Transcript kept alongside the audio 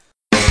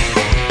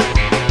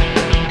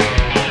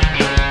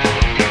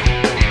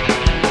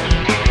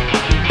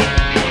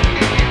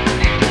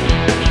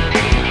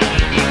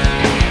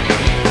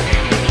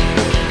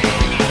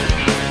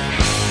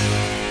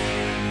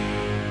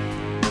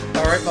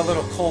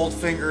cold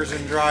fingers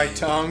and dry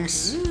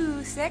tongues.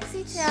 Ooh,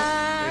 sexy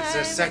time. It's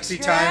a sexy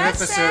time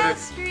episode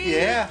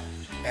of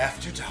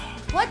After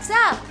Dark. What's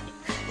up?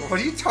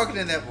 What are you talking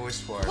in that voice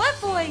for? What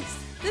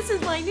voice? This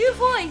is my new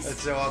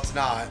voice. Well, it's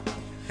not.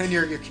 And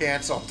you're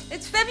canceled.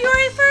 It's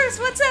February 1st.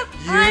 What's up?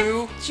 You.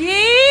 I'm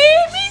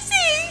Jamie C.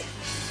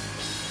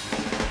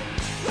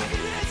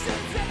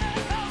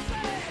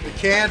 You're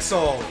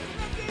canceled.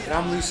 And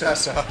I'm Lou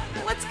Sessa.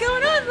 What's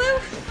going on, Lou?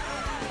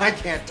 I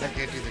can't do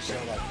the show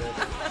like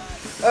this.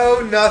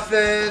 Oh,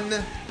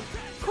 nothing.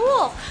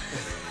 Cool.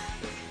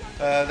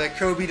 That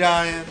Kobe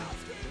dying.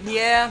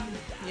 Yeah.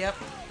 Yep.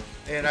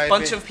 And A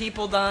bunch of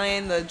people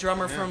dying. The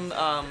drummer from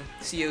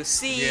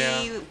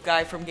COC,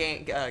 guy from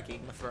Game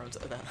of Thrones.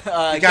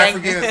 The guy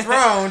from Game of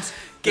Thrones,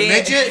 the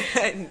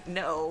midget?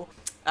 No.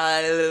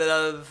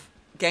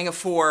 Gang of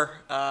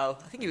Four. I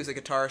think he was a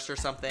guitarist or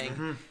something.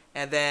 Mm-hmm.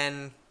 And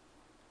then,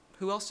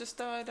 who else just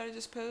died? I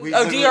just posed. DRI.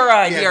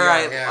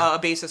 A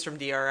bassist from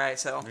DRI.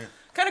 So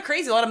kind of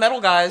crazy. A lot of metal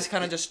guys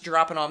kind of just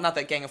dropping off. Not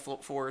that Gang of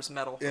Four is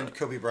metal. And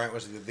Kobe Bryant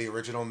was the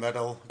original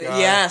metal guy.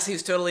 Yes, he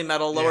was totally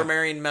metal. Lower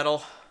Marion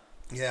metal.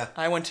 Yeah.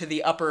 I went to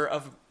the upper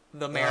of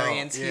the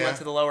Marions. He went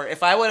to the lower.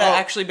 If I would have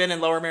actually been in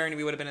Lower Marion,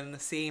 we would have been in the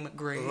same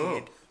grade.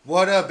 Ooh.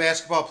 What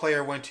basketball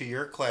player went to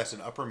your class in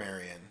Upper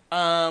Marion?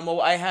 Well,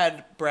 I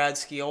had Brad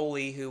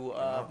Scioli, who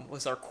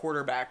was our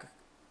quarterback,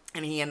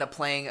 and he ended up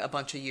playing a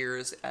bunch of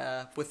years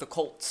with the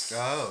Colts.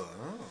 Oh.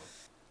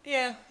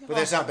 Yeah. But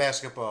that's not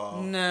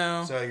basketball.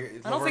 No. So I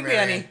don't think we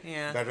had any.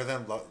 Yeah. Better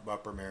than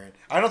Upper Marion.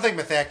 I don't think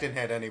Methacton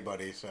had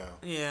anybody, so.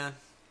 Yeah.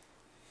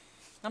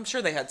 I'm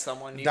sure they had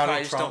someone. You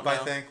Donald Trump, don't I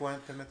know. think,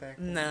 went to Methacton.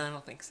 No, I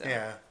don't think so.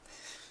 Yeah.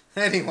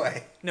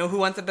 Anyway. Know who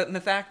went to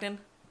Methacton?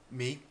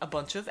 Me. A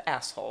bunch of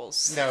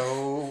assholes.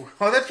 No.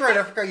 Oh, that's right.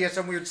 I forgot you had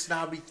some weird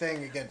snobby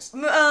thing against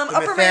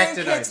Upper Marion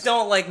kids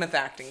don't like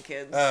Methacton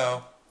kids.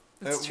 Oh.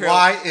 It's true.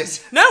 Why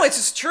is... No, it's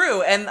just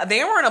true. And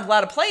they weren't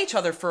allowed to play each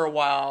other for a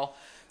while.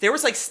 There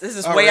was this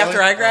is way really?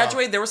 after I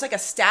graduated, there was a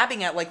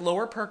stabbing at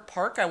Lower Perk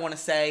Park, I want to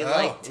say,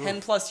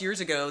 10 plus years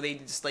ago. They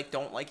just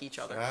don't like each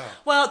other. Oh.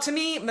 Well, to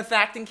me,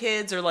 Methacton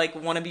kids are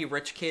wannabe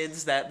rich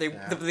kids that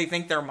they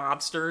think they're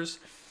mobsters.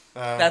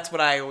 That's what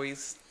I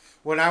always...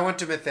 When I went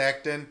to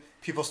Methacton,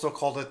 people still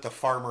called it the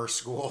farmer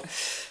school.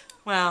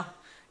 Well,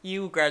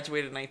 you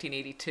graduated in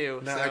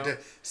 1982. No, so. I did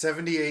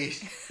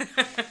 78.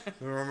 I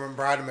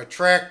remember I had a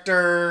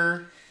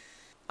tractor.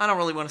 I don't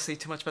really want to say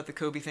too much about the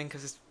Kobe thing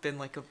because it's been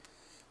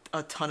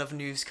a ton of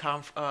news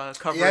coverage.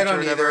 Yeah, I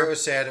don't either. It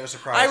was sad. It was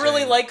surprising. I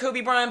really like Kobe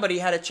Bryant, but he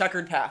had a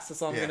checkered past.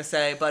 That's all I'm going to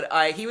say. But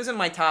he was in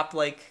my top,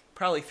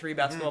 probably 3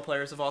 basketball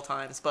players of all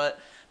times. But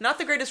not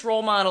the greatest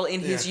role model in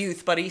his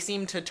youth, but he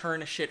seemed to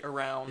turn shit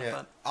around. Yeah.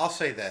 But. I'll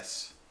say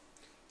this.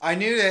 I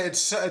knew that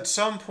at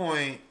some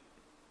point,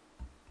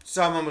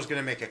 someone was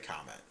going to make a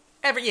comment.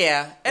 And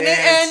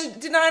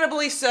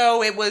undeniably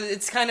so.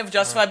 It's kind of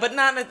justified, but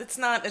it's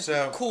not as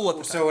cool at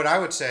the time. So what I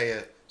would say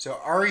is,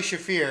 Ari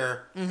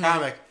Shaffir,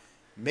 comic,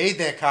 made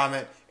that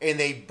comment, and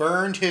they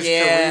burned his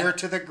career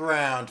to the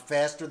ground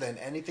faster than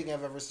anything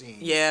I've ever seen.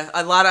 Yeah,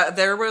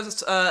 there was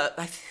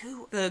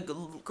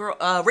the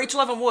girl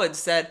Rachel Evan Woods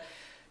said,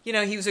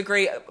 he was a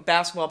great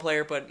basketball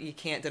player, but you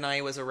can't deny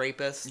he was a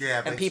rapist.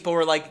 Yeah, and people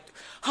were like,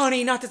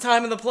 "Honey, not the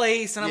time and the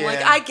place," and I'm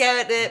like, I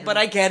get it, but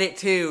I get it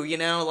too.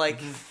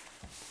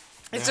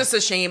 It's just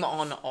a shame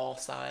on all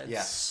sides.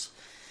 Yes,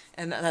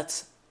 and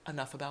that's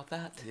enough about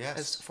that. Yes,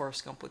 as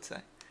Forrest Gump would say.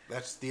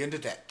 That's the end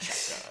of that.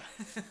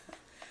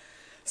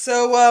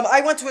 So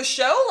I went to a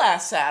show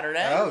last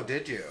Saturday. Oh,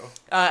 did you?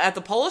 At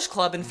the Polish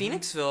Club in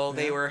Phoenixville.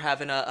 They were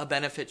having a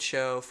benefit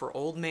show for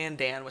Old Man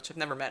Dan, which I've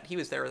never met. He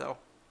was there, though.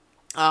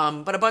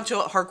 But a bunch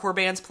of hardcore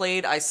bands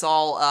played. I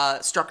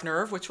saw Struck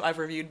Nerve, which I've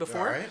reviewed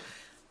before. All right.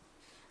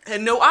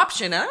 And No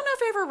Option. I don't know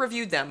if I ever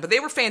reviewed them, but they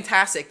were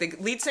fantastic. The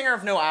lead singer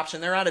of No Option,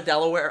 they're out of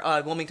Delaware,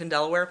 Wilmington,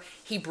 Delaware.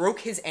 He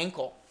broke his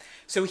ankle.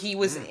 So he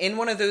was in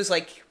one of those,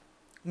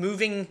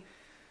 moving...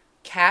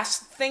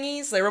 cast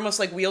thingies. They're almost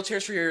like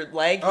wheelchairs for your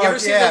leg. You ever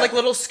seen the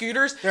little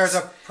scooters? There's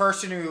a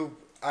person who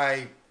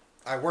I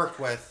worked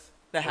with.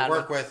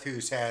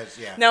 Who's has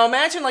Now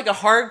imagine a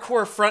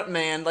hardcore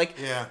frontman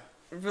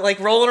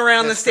rolling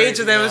around the stage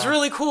with them. It was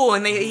really cool,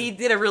 and he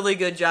did a really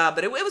good job.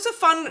 But it was a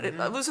fun.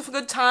 It was a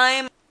good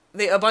time.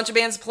 A bunch of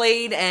bands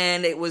played,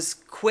 and it was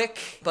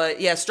quick.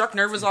 But yeah, Struck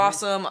Nerve was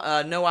awesome.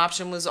 No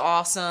Option was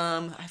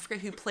awesome. I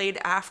forget who played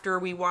after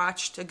we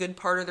watched a good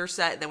part of their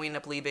set. Then we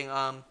ended up leaving.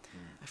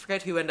 I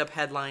forget who ended up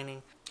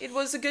headlining. It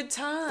was a good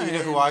time. You know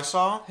who I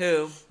saw?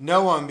 Who?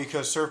 No one,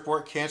 because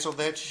Surfboard canceled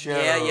that show.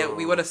 Yeah,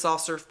 we would have saw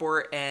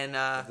Surfboard and...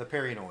 the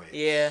Paranoids.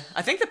 Yeah,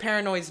 I think the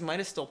Paranoids might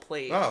have still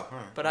played. Oh,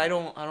 but I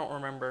don't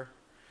remember.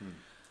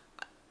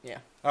 Yeah.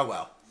 Oh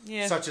well.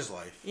 Yeah. Such is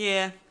life.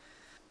 Yeah.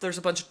 There's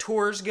a bunch of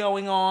tours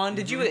going on.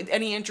 Did you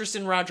any interest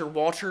in Roger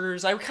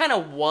Waters? I kind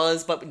of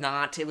was, but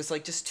not. It was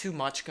just too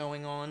much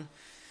going on.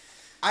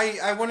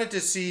 I wanted to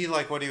see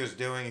what he was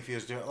doing, if he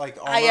was doing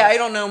I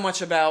don't know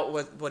much about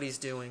what he's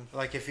doing.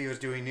 If he was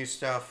doing new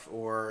stuff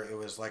or it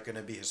was going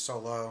to be his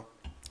solo.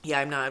 Yeah,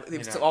 I'm not.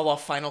 It's all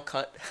off Final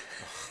Cut.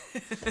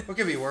 What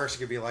could be worse? It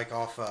could be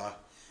off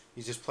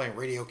he's just playing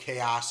Radio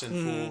Chaos and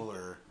Fool.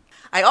 Or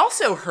I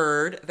also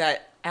heard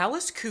that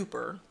Alice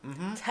Cooper,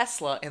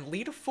 Tesla, and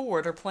Lita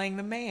Ford are playing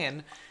The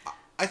Man.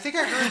 I think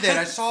I heard that.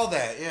 I saw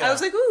that. Yeah. I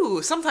was like,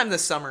 ooh, sometime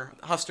this summer.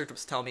 Huster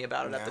was telling me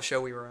about it at the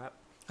show we were at.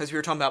 Because we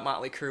were talking about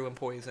Motley Crue and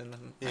Poison,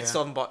 and I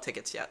still haven't bought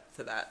tickets yet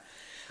to that.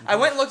 I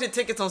went and looked at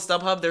tickets on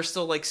StubHub. They're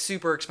still like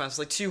super expensive,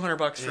 like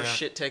 $200 for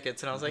shit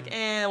tickets. And I was like,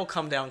 we'll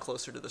come down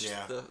closer to the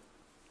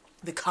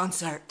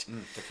concert.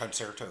 The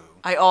concerto.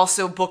 I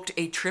also booked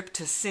a trip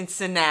to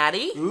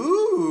Cincinnati.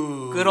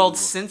 Ooh. Good old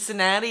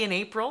Cincinnati in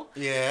April.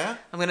 Yeah.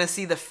 I'm going to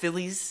see the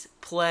Phillies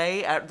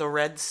play at the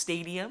Red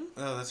Stadium.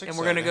 Oh, that's exciting. And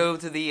we're going to go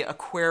to the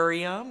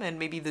aquarium and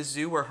maybe the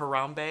zoo where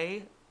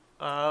Harambe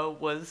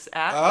was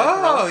at.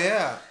 Oh,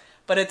 yeah.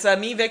 But it's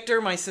me, Victor,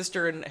 my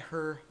sister, and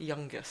her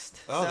youngest.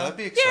 Oh, that'd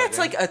be exciting. Yeah, it's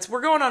like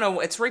we're going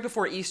on it's right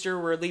before Easter.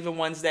 We're leaving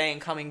Wednesday and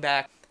coming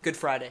back Good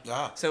Friday.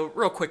 Ah. So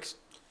real quick,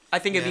 I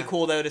think it'd be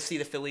cool though to see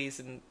the Phillies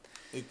and.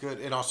 It could,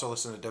 and also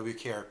listen to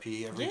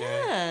WKRP every day.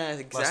 Yeah,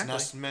 exactly.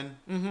 Les Nessman.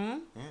 Mm-hmm.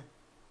 Yeah.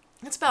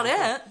 That's about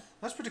it.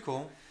 That's pretty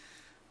cool.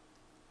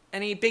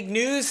 Any big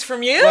news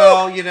from you?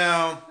 Well, I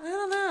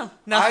don't know.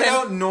 Nothing. I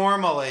don't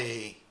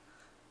normally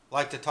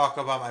like to talk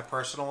about my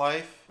personal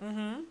life.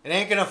 Mm-hmm. It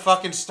ain't gonna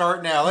fucking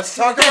start now. Let's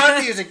talk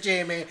about music,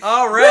 Jamie.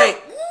 All right.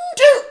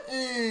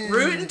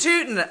 Rootin'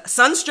 Tootin'.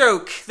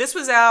 Sunstroke. This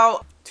was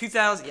out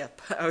 2000. Yeah,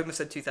 I almost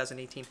said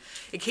 2018.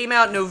 It came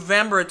out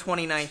November of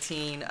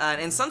 2019.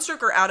 And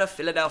Sunstroke are out of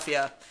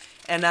Philadelphia.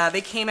 And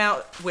they came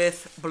out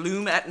with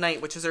Bloom at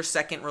Night, which is their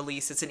second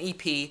release. It's an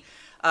EP.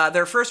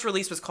 Their first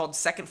release was called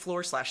Second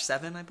Floor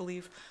 /7, I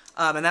believe.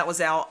 And that was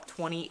out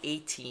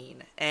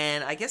 2018.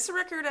 And I guess the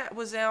record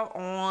was out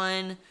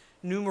on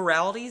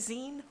Numerality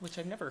Zine, which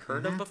I've never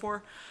heard of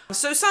before.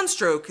 So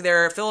Sunstroke,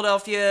 they're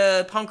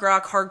Philadelphia punk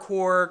rock,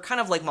 hardcore, kind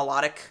of like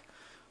melodic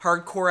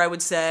hardcore, I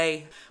would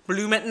say.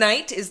 Bloom at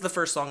Night is the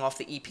first song off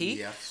the EP.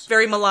 Yes.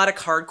 Very melodic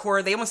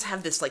hardcore. They almost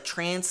have this like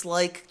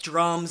trance-like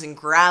drums and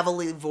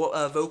gravelly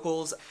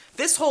vocals.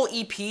 This whole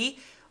EP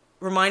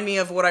remind me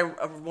of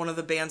one of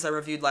the bands I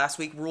reviewed last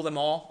week, Rule Them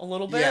All, a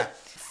little bit. Yeah.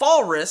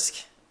 Fall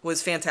Risk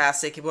was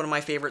fantastic. One of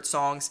my favorite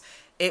songs.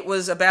 It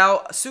was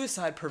about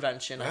suicide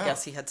prevention. I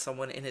guess he had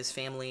someone in his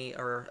family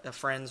or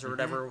friends or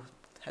whatever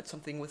had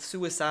something with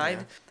suicide.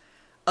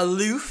 Yeah.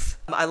 Aloof.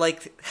 I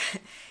like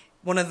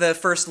one of the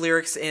first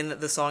lyrics in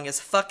the song is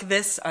 "Fuck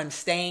this, I'm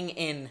staying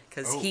in,"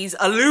 because he's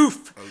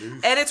aloof.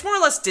 And it's more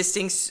or less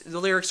the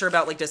lyrics are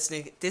about like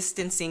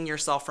distancing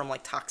yourself from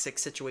like toxic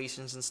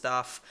situations and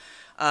stuff.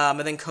 And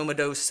then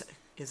Comatose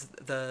is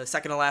the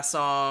second to last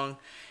song.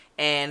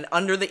 And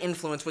Under the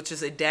Influence, which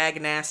is a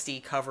Dag Nasty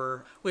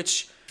cover,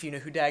 which, if you know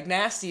who Dag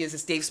Nasty is,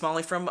 it's Dave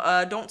Smalley from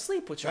Don't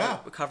Sleep, which I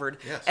covered.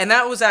 Yes. And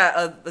that was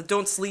at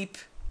Don't Sleep,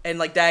 and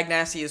like Dag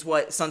Nasty is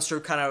what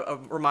Sunstroke kind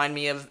of remind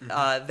me of,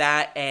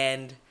 that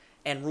and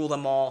Rule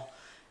Them All.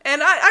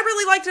 And I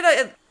really liked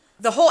it.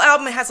 The whole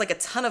album has like a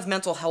ton of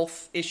mental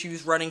health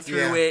issues running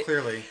through it.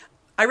 Clearly.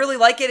 I really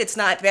like it. It's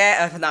not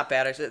bad. Not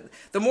bad.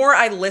 The more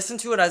I listened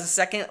to it as a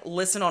second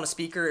listen on a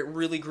speaker, it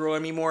really grew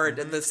on me more.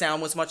 The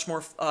sound was much more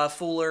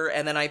fuller,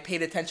 and then I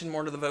paid attention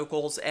more to the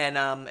vocals and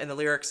the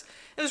lyrics.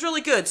 It was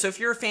really good. So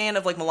if you're a fan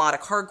of like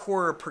melodic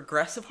hardcore or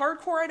progressive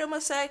hardcore, I'd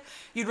almost say,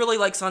 you'd really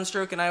like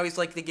Sunstroke. And I always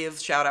like to give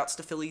shout outs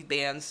to Philly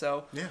bands.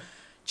 So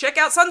check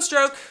out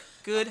Sunstroke.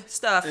 Good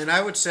stuff. And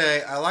I would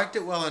say I liked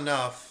it well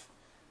enough.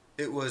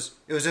 It was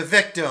a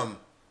victim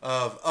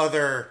of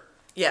other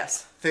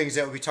things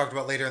that we talked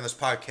about later in this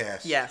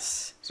podcast.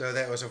 Yes. So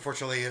that was,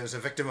 unfortunately, it was a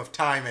victim of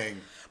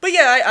timing. But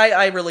yeah,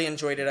 I really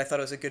enjoyed it. I thought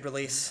it was a good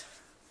release.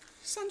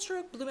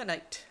 Sunstroke, Bloom at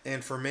Night.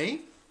 And for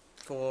me?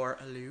 For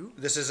Lou?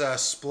 This is a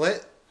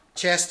Split,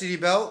 Chastity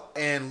Belt,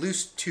 and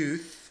Loose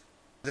Tooth.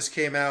 This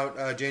came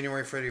out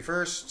January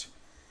 31st.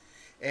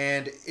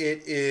 And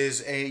it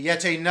is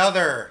yet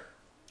another,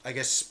 I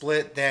guess,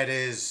 split that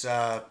is...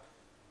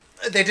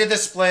 they did the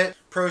split.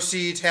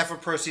 Half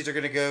of proceeds are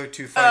going to go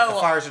to fight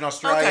the fires in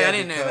Australia. Okay, I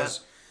didn't know that.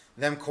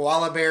 Them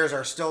koala bears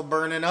are still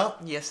burning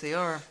up. Yes, they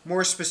are.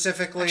 More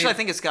specifically... Actually, I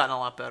think it's gotten a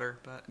lot better,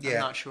 but I'm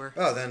not sure.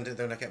 Oh, then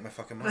they're not getting my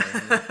fucking money.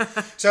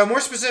 So more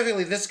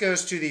specifically, this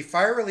goes to the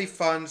Fire Relief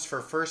Funds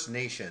for First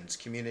Nations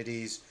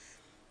communities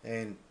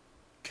and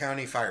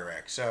County Fire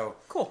Act. So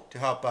cool. To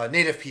help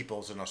Native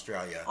peoples in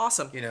Australia.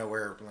 Awesome.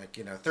 Where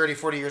 30,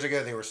 40 years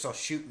ago, they were still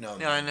shooting them.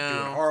 Yeah, I know.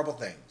 Doing horrible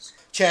things.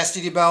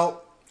 Chastity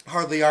Belt,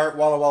 Hardly Art,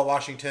 Walla Walla,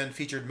 Washington,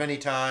 featured many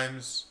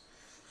times.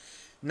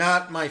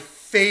 Not my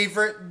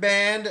favorite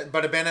band,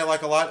 but a band I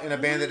like a lot, and a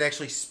band that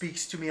actually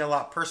speaks to me a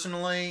lot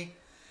personally.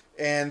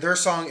 And their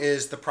song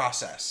is The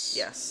Process.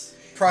 Yes.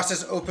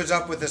 Process opens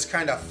up with this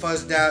kind of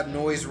fuzzed out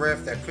noise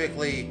riff that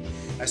quickly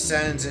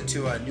ascends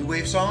into a new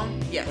wave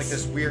song. Yes. Like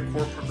this weird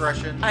chord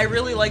progression. I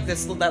really like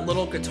that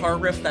little guitar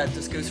riff that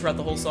just goes throughout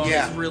the whole song.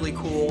 Yeah. It's really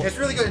cool. It's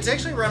really good. It's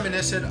actually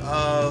reminiscent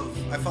of,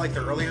 I feel like,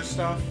 the earlier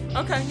stuff.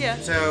 Okay, yeah.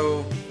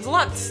 So... It's a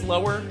lot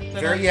slower.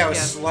 It was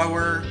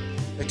slower.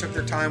 They took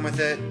their time with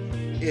it.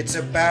 It's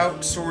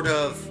about sort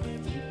of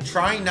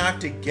trying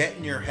not to get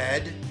in your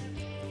head,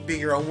 being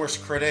your own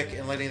worst critic,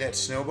 and letting that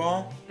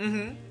snowball.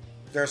 Mm-hmm.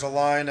 There's a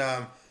line,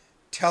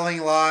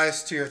 telling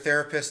lies to your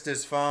therapist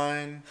is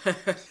fine.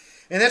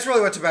 And that's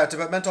really what it's about. It's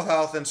about mental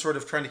health and sort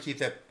of trying to keep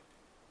that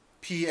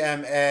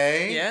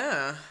PMA.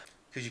 Yeah.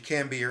 Because you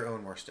can be your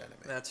own worst enemy.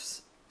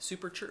 That's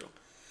super true.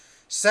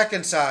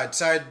 Second side,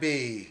 side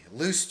B,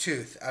 Loose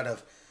Tooth out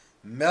of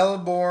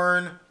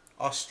Melbourne,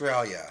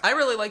 Australia. I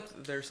really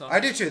like their song. I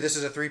do too. This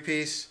is a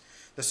 3-piece.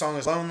 The song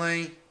is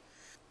Lonely.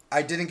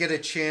 I didn't get a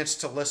chance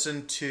to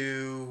listen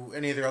to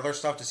any of their other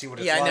stuff to see what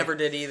it's like. Yeah, I never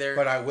did either.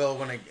 But I will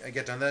when I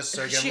get done this.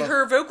 So again,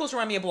 her vocals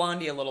remind me of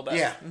Blondie a little bit.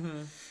 Yeah.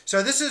 Mm-hmm.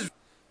 So this is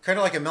kind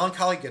of like a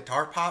melancholy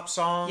guitar pop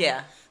song.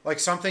 Yeah. Like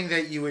something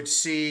that you would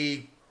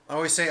see, I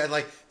always say,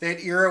 like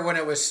that era when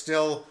it was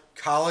still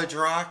college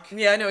rock.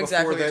 Yeah, I know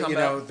exactly what you're talking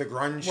about. The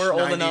grunge. We're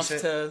old enough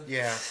to...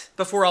 Yeah.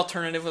 Before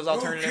alternative was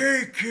alternative.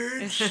 Okay,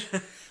 kids.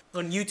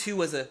 When U2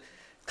 was a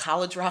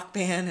college rock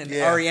band and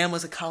R.E.M.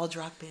 was a college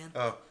rock band.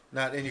 Oh,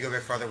 not, and you go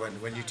back farther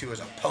when U2 was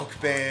a punk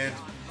band.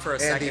 For a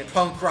second. And the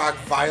punk rock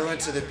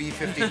violence of the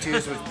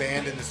B-52s was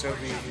banned in the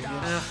Soviet Union.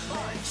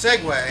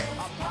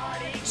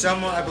 Segue.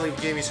 Someone, I believe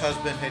Jamie's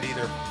husband had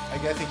either, I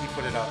think he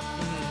put it up.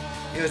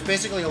 Mm-hmm. It was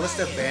basically a list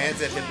of bands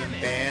that had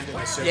been banned in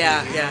the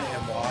Soviet Union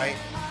and why.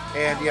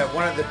 And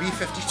one of the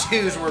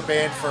B-52s were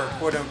banned for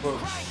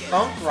quote-unquote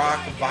punk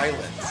rock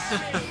violence.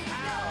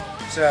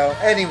 So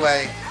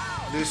anyway,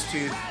 Loose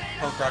Tooth,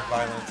 punk rock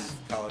violence,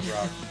 college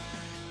rock.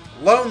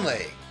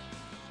 Lonely.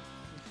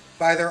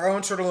 By their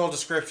own sort of little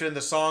description,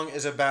 the song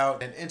is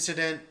about an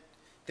incident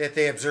that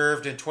they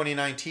observed in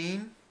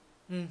 2019.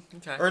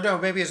 Okay. Or no,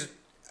 maybe it's...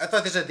 I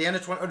thought this at the end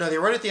of 20... Oh, no, they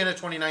wrote it at the end of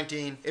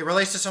 2019. It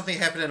relates to something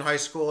that happened in high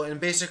school, and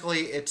basically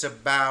it's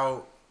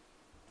about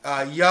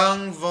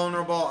young,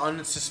 vulnerable,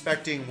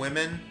 unsuspecting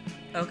women.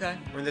 Okay.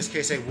 Or in this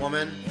case, a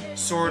woman,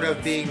 sort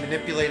of being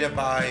manipulated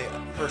by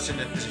a person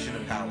in a position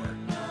of power.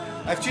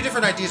 I have two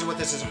different ideas of what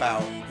this is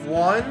about.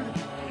 One,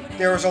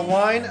 there was a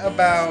line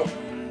about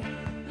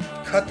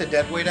cut the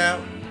deadweight out,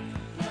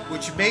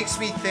 which makes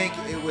me think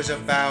it was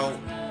about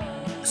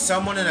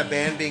someone in a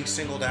band being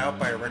singled out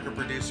by a record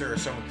producer or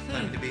someone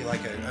claiming to be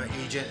like an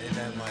agent and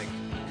then like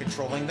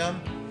controlling them.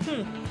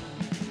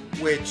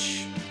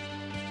 Which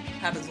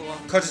happens a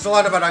lot. Because it's a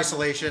lot about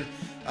isolation,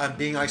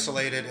 being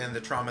isolated and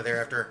the trauma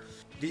thereafter.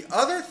 The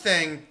other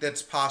thing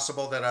that's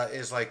possible that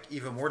is like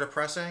even more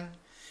depressing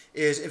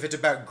is if it's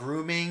about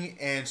grooming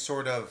and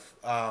sort of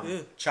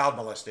child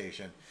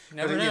molestation.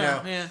 Never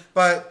know. Yeah.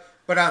 But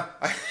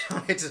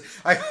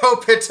I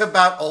hope it's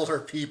about older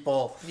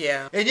people.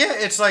 Yeah. And yeah,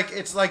 it's like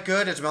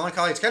good. It's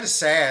melancholy. It's kind of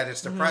sad.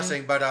 It's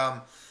depressing. But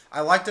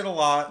I liked it a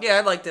lot. Yeah,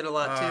 I liked it a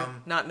lot too.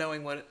 Not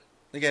knowing what.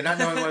 Again, not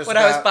knowing what it's what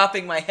about. I was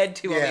bopping my head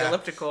to on the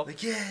elliptical.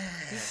 Like, yeah.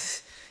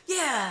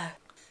 Yeah.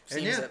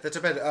 And yeah, that's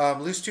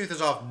about Loose Tooth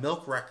is off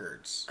Milk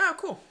Records. Oh,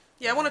 cool.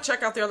 Yeah, I want to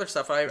check out the other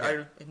stuff.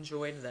 I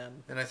enjoyed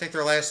them. And I think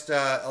their last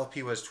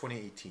LP was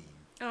 2018.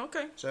 Oh,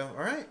 okay. So,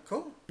 all right,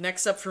 cool.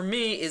 Next up for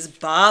me is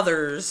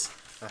Bothers.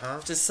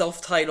 Which is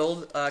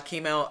self-titled.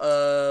 Came out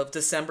of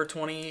December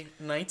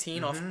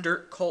 2019 off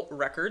Dirt Cult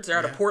Records. They're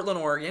out of Portland,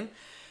 Oregon.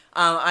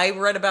 I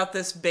read about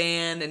this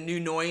band and New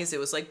Noise. It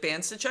was like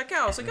bands to check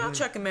out. I was like, I'll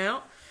check them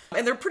out.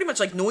 And they're pretty much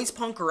like noise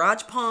punk,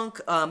 garage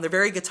punk. They're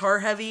very guitar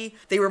heavy.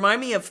 They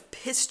remind me of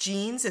Piss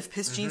Jeans. If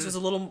Piss Jeans was a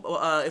little,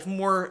 if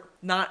more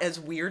not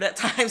as weird at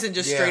times and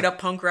just straight up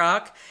punk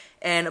rock.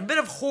 And a bit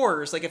of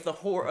Whores. Like if the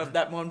of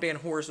that one band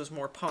Whores was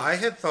more punk. I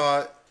had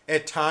thought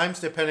at times,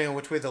 depending on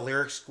which way the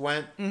lyrics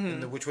went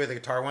and which way the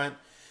guitar went,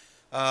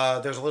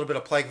 there's a little bit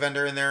of Plague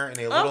Vendor in there and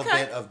a little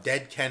bit of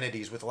Dead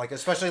Kennedys with like,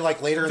 especially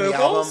like later in the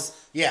album.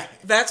 Yeah.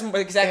 That's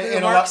exactly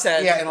what Mark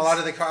said. Yeah, and a lot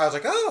of the I was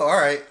like, oh, all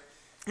right.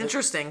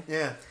 Interesting.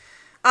 Yeah.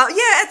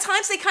 Yeah, at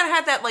times they kind of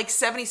had that like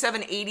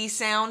 77, 80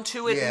 sound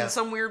to it in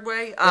some weird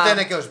way. But then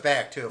it goes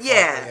back too.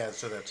 Yeah.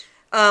 So that's...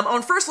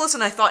 on first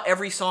listen, I thought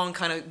every song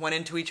kind of went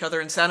into each other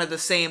and sounded the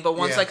same, but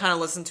once I kind of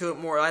listened to it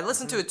more, I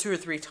listened to it 2 or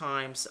 3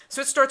 times.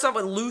 So it starts out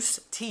with Loose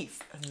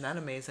Teeth. Isn't that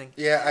amazing?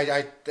 Yeah,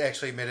 I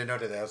actually made a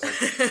note of that. I was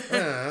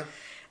like,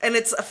 And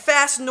it's a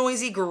fast,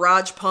 noisy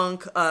garage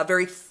punk,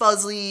 very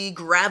fuzzy,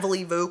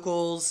 gravelly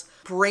vocals.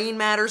 Brain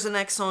Matter's the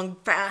next song,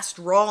 fast,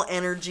 raw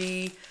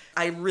energy.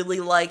 I really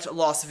liked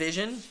Lost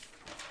Vision.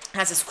 It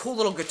has this cool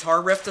little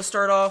guitar riff to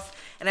start off,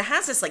 and it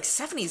has this like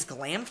 70s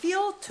glam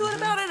feel to it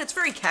about it. It's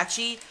very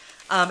catchy.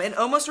 It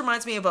almost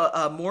reminds me of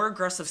a more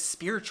aggressive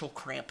Spiritual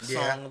Cramp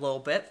song a little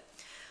bit.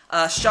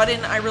 Shut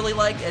In I really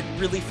liked. It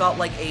really felt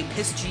like a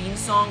Piss Jeans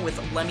song with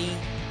Lemmy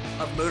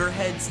of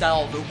Motorhead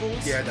style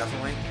vocals. Yeah,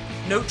 definitely.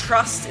 No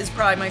Trust is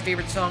probably my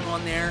favorite song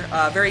on there.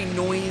 Very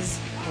noise,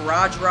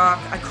 garage rock.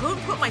 I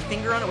couldn't put my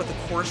finger on it what the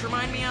chorus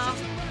remind me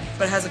of,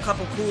 but it has a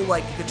couple cool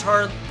like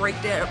guitar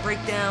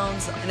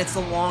breakdowns, and it's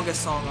the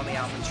longest song on the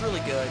album. It's really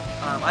good.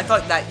 I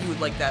thought that you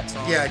would like that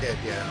song. Yeah, I did,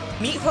 yeah.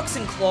 Meat Hooks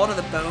and Claw to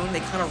the Bone, they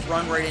kind of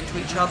run right into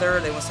each other.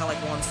 They will sound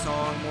like one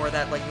song, more of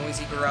that like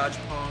noisy garage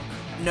punk.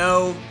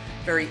 No,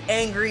 very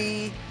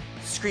angry,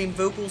 scream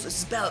vocals.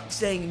 It's about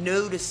saying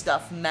no to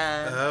stuff,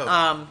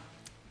 man.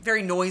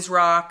 Very noise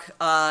rock,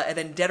 and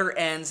then Deader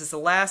Ends is the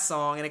last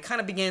song, and it kind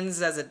of begins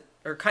as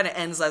or kind of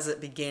ends as it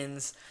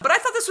begins. But I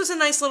thought this was a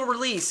nice little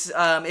release.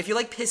 If you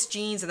like Piss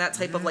Jeans and that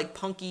type of like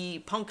punk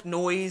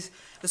noise,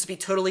 this would be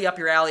totally up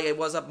your alley. It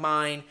was up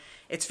mine.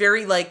 It's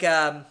very like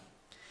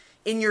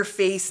in your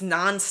face,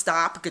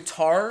 non-stop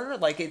guitar.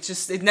 Like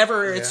it's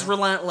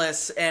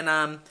relentless, and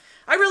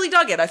I really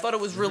dug it. I thought it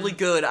was really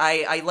good.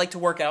 I like to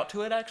work out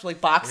to it actually.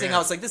 Boxing, I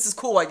was like, this is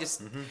cool.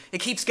 It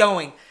keeps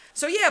going.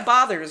 So yeah,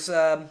 Bothers,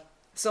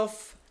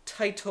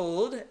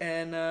 self-titled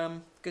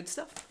and good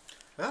stuff.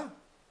 Oh.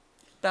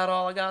 About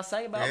all I gotta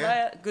say about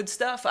that. Good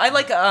stuff. I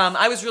like.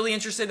 I was really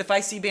interested if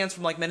I see bands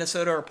from like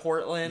Minnesota or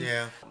Portland,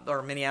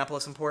 or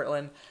Minneapolis and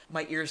Portland.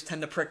 My ears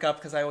tend to prick up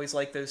because I always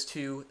like those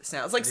two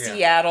sounds. Like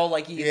Seattle,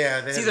 like they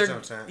have its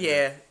own sound.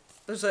 Yeah,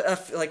 there's a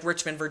like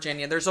Richmond,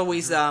 Virginia. There's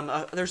always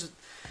there's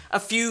a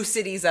few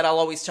cities that I'll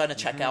always try to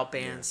check out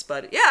bands.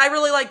 But yeah, I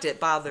really liked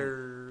it.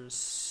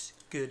 Bothers,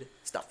 good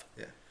stuff.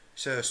 Yeah.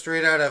 So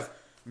straight out of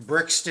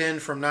Brixton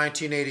from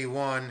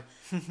 1981.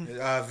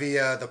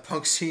 Via the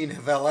punk scene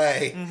of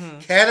LA,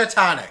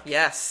 Catatonic.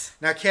 Yes.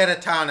 Now,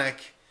 Catatonic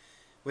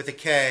with a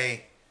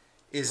K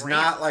is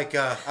not like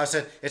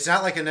it's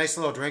not like a nice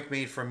little drink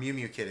made from Mew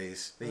Mew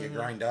Kitties that you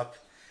grind up.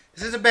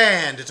 This is a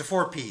band. It's a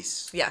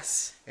 4-piece.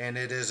 Yes. And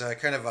it is a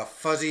kind of a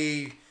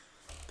fuzzy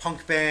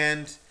punk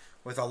band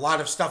with a lot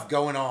of stuff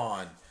going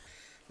on.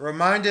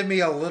 Reminded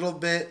me a little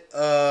bit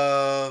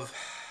of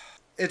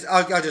it's.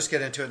 I'll just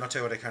get into it and I'll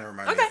tell you what it kind of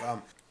reminded me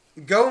of.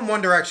 Go in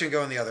one direction,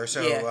 go in the other.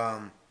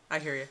 So. I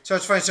hear you. So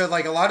it's funny. So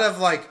like a lot of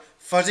like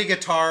fuzzy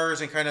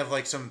guitars and kind of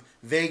like some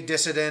vague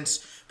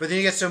dissonance, but then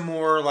you get some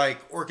more like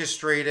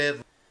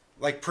orchestrated,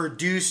 like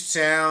produced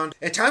sound.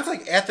 At times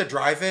like at the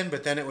drive-in,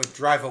 but then it would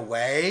drive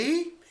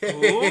away.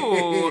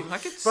 Ooh,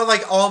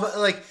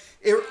 But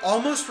it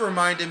almost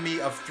reminded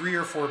me of 3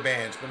 or 4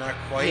 bands, but not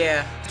quite.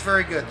 Yeah. It's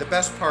very good. The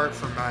best part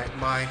for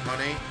my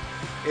money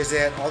is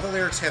that all the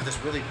lyrics have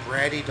this really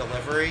bratty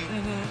delivery,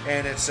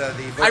 and it's the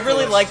vocalist, I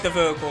really like the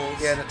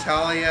vocals. Yeah,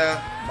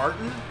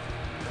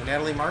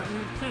 Natalie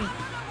Martin.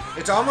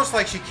 It's almost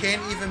like she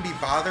can't even be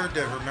bothered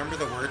to remember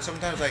the words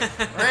sometimes. Like,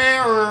 and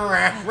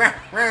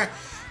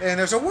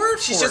there's a word for it.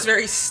 She's just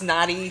very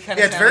snotty kind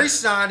of. Yeah, it's very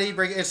snotty.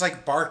 It's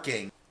like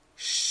barking.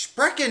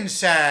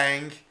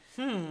 Sprechensang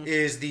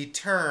is the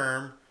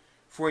term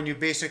for when you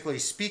basically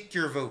speak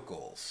your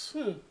vocals.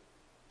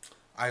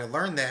 I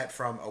learned that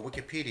from a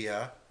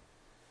Wikipedia.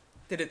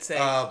 Did it say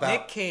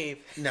Nick Cave?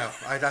 No,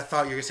 I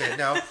thought you were going to say it.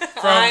 No.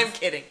 I'm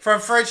kidding.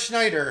 From Fred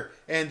Schneider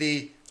and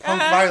the punk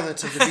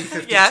violence of the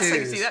B-52s. Yes, I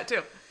can see that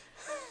too.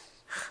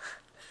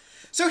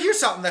 So here's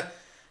something that,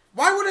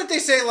 why wouldn't they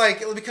say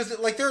because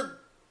like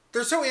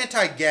they're so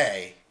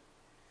anti-gay,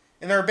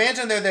 and there are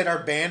bands in there that are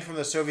banned from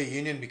the Soviet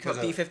Union because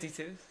of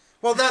B-52s.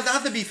 Well,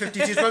 not the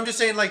B-52s, but I'm just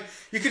saying like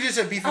you could just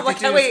say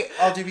B-52s,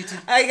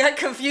 LGBT. I got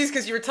confused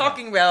because you were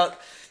talking about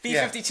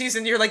B-52s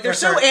and you're like they're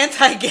so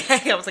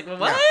anti-gay. I was like, well,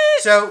 what? No.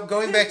 So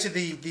going back to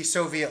the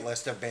Soviet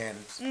list of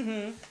bands,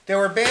 there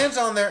were bands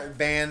on there,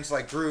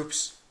 like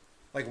groups.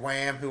 Like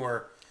Wham, who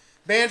are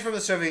banned from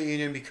the Soviet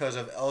Union because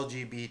of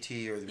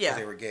LGBT or because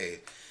they were gay.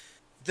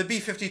 The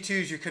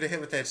B-52s, you could have hit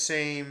with that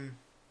same...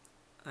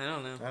 I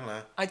don't know. I don't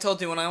know. I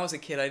told you when I was a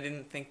kid, I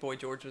didn't think Boy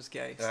George was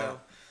gay, so...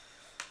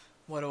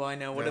 What do I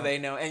know? What do they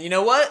know? And you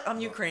know what? I'm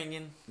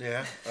Ukrainian.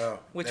 Yeah? Oh.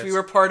 Which we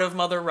were part of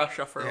Mother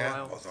Russia for a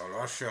while. Mother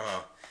Russia.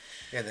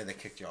 Yeah, then they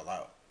kicked you all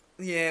out.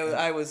 Yeah,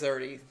 I was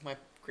already... My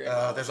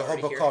grandma there's a whole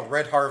book called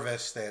Red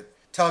Harvest that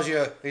tells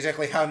you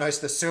exactly how nice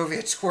the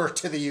Soviets were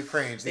to the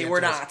Ukrainians. They were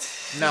not.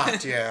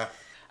 Not, yeah.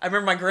 I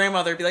remember my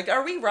grandmother would be like,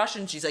 are we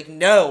Russian? She's like,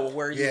 no,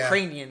 we're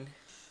Ukrainian.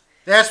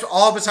 That's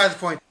all beside the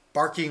point.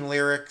 Barking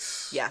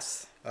lyrics.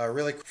 Yes.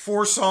 Really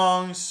 4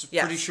 songs,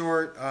 pretty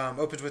short.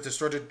 Opens with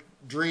Distorted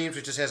Dreams,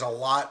 which just has a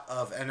lot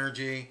of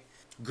energy.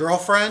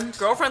 Girlfriend.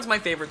 Girlfriend's my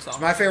favorite song.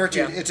 It's my favorite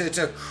too. Yeah. It's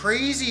a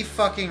crazy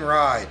fucking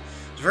ride.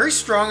 It's very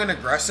strong and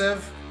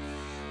aggressive.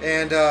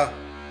 And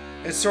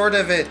it's sort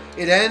of it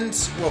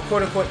ends, well,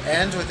 quote unquote,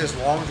 ends with this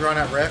long drawn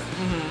out riff.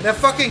 That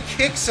fucking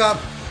kicks up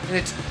and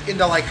it's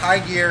into like high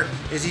gear,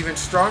 is even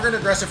stronger and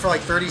aggressive for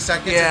like 30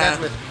 seconds, and ends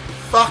with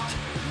fuck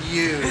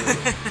you.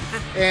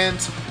 And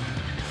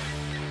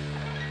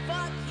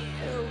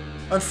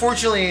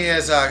unfortunately,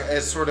 as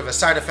sort of a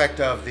side effect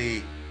of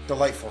the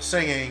delightful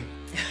singing,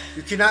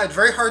 it's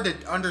very hard to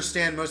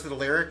understand most of the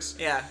lyrics.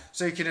 Yeah.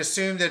 So you can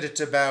assume that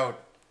it's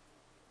about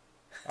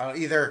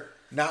either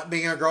not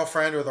being a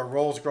girlfriend or the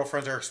roles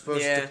girlfriends are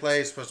supposed to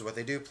play, as opposed to what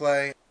they do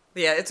play.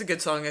 Yeah, it's a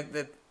good song.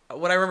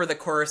 What I remember, the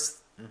chorus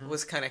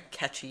was kind of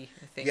catchy,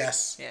 I think.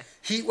 Yes. Yeah.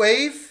 Heat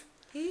Wave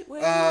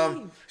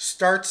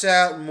starts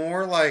out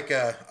more like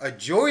a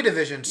Joy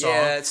Division song.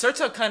 Yeah, it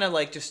starts out kind of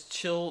like just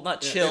chill,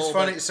 not chill. It's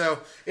funny. So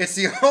it's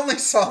the only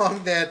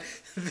song that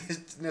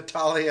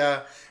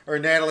Natalia, or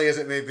Natalie as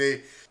it may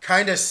be,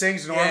 kind of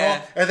sings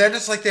normal, and then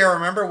it's like they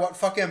remember what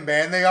fucking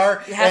band they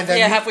are. And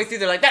then halfway through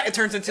they're like that. It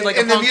turns into like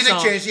a punk song. And the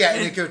music changes,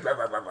 and it goes.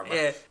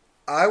 Yeah.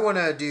 I want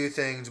to do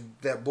things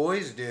that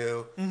boys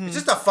do. It's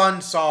just a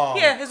fun song.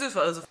 Yeah, it's just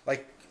fun.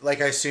 Like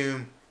I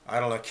assume, I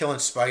don't know, killing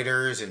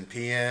spiders and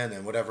peeing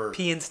and whatever.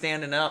 Peeing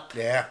standing up.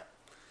 Yeah.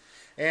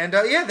 And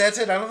yeah, that's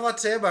it. I don't have a lot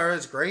to say about it.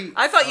 It's great.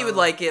 I thought you would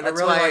like it. That's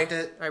I really why liked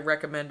it. I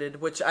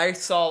recommended, which I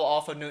saw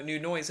off of New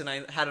Noise, and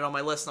I had it on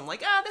my list. And I'm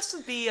like, this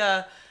would be.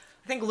 I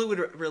think Lou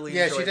would really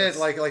enjoy she this. did.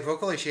 Like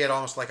vocally, she had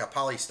almost like a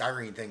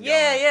polystyrene thing.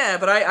 Yeah, going. yeah.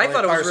 But I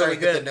thought it was really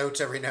good. Hit the notes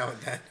every now and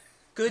then.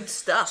 Good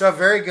stuff. So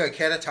very good.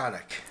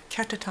 Catatonic.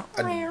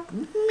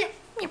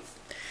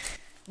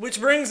 Which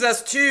brings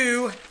us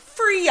to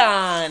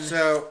Freon.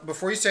 So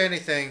before you say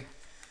anything,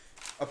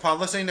 upon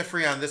listening to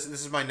Freon, this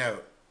is my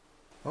note.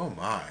 Oh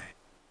my.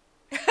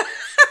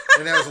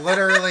 And that was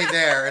literally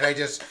there, and I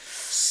just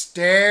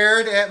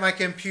stared at my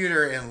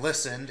computer and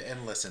listened.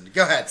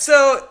 Go ahead.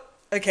 So,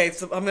 okay,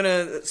 so I'm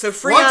gonna... So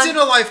Freon... Once in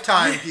a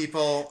lifetime,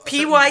 people.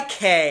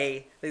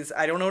 PYK.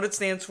 I don't know what it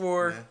stands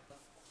for.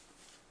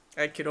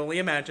 Yeah. I could only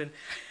imagine.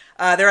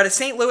 They're out of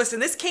St. Louis, and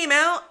this came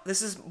out...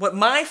 This is what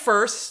my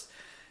first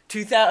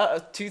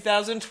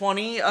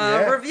 2020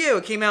 review.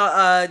 It came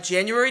out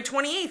January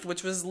 28th,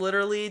 which was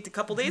literally a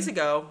couple days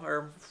ago,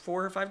 or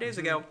 4 or 5 days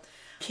ago.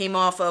 Came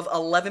off of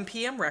 11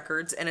 PM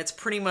Records, and it's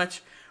pretty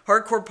much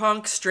hardcore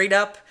punk, straight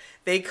up.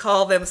 They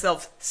call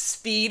themselves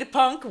speed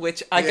punk,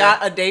 which I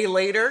got a day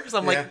later, because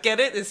I'm like, get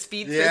it? Is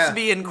speed supposed to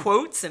be in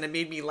quotes? And it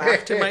made me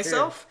laugh to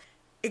myself.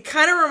 It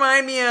kind of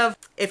reminded me of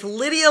if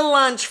Lydia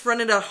Lunch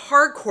fronted a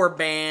hardcore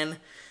band,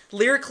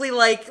 lyrically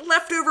like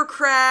Leftover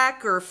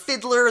Crack or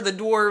Fiddler or The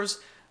Dwarves,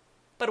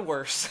 but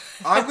worse.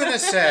 I'm going to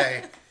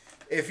say,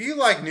 if you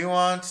like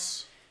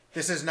Nuance,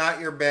 this is not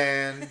your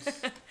band.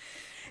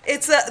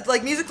 It's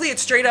like musically,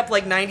 it's straight up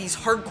like 90s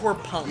hardcore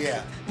punk.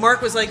 Yeah.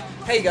 Mark was like,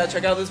 hey, you gotta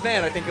check out this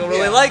band. I think you'll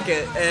really like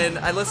it. And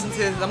I listened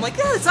to it. I'm like,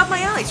 yeah, it's up my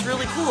alley. It's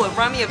really cool. It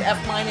reminded me of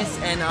F-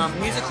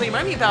 and musically, it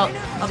reminded me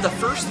of the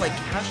first like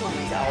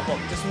Casualties album.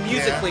 Just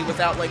musically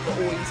without like the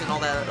oys and all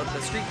that,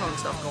 the street punk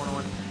stuff going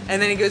on.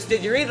 And then he goes,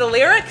 did you read the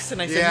lyrics?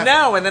 And I said,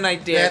 no. And then I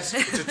did. It's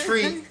a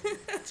treat.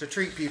 It's a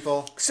treat,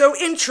 people. So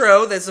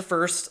intro, there's the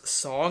first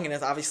song. And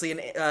it's obviously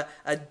a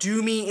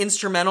doomy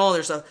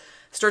instrumental.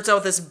 Starts out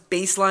with this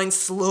bass line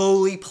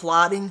slowly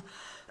plotting,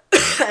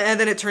 and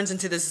then it turns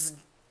into this,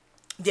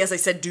 as I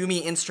said,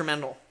 doomy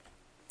instrumental.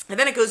 And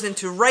then it goes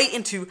right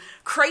into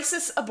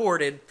Crisis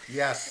Aborted.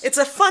 Yes. It's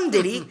a fun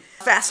ditty,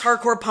 fast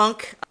hardcore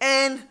punk,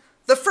 and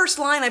the first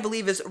line, I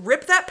believe, is,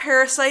 rip that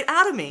parasite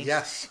out of me.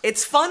 Yes.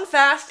 It's fun,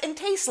 fast, and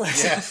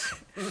tasteless. Yes.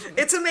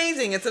 It's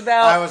amazing. It's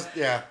about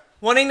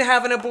wanting to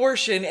have an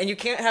abortion, and you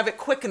can't have it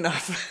quick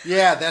enough.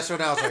 Yeah, that's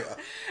what I was like.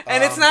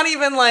 And it's not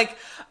even like,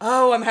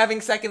 oh, I'm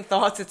having second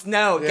thoughts. It's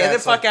get the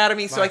fuck out of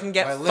me so I can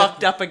get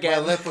fucked up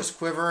again. My lip was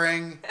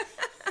quivering.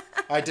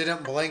 I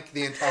didn't blink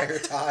the entire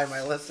time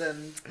I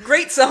listened.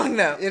 Great song,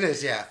 though. It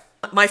is, yeah.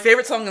 My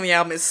favorite song on the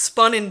album is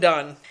Spun and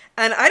Done.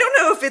 And I don't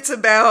know if it's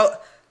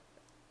about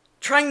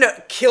trying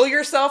to kill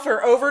yourself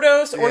or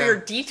overdose or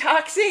you're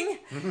detoxing.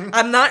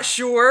 I'm not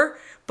sure,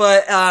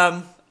 but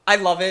I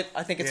love it.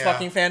 I think it's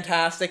fucking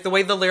fantastic. The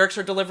way the lyrics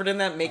are delivered in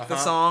that make the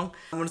song.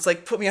 When it's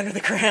like, put me under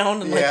the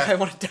ground and like, I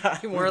want to die,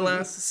 more or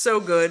less. So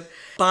good.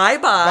 Bye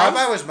Bye. Bye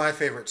Bye was my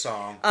favorite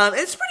song.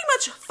 It's pretty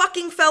much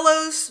fucking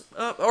fellows,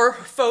 or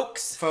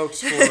folks.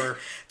 Folks for...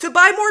 to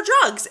buy more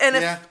drugs. And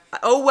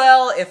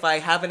if I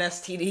have an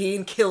STD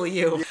and kill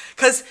you.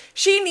 Because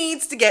she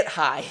needs to get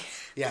high.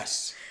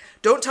 Yes.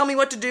 Don't Tell Me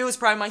What to Do is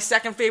probably my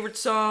second favorite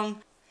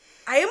song.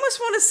 I almost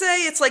want to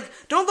say it's like,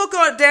 don't look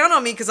down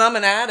on me because I'm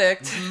an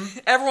addict.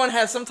 Everyone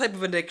has some type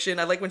of addiction.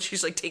 I like when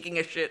she's like taking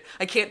a shit.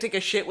 I can't take a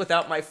shit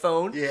without my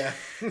phone. Yeah.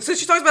 So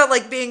she talks about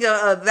like being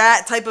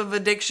that type of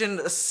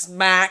addiction,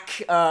 smack,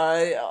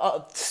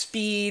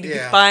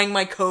 speed, buying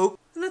my coke.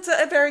 And it's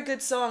a very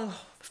good song.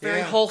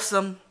 Very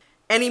wholesome.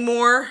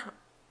 Anymore,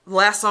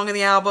 last song in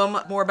the album,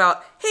 more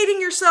about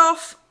hating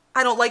yourself.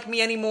 I don't like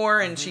me anymore.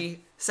 And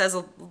she says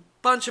a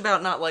bunch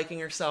about not liking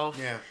herself.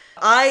 Yeah.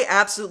 I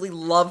absolutely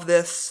love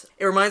this.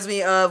 It reminds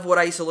me of what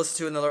I used to listen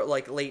to in the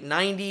like late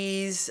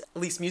 90s,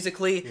 at least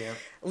musically. Yeah.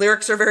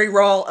 Lyrics are very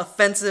raw,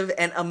 offensive,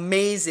 and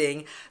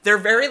amazing. They're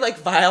very like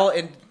vile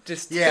and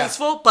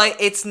distasteful, but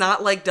it's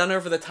not like done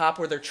over the top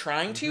where they're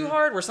trying too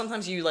hard, where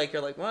sometimes you're like,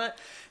 what?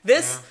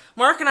 This,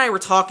 Mark and I were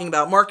talking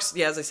about. Mark's,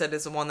 as I said,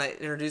 is the one that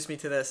introduced me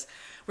to this.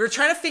 We were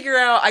trying to figure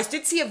out, I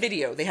did see a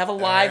video. They have a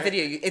live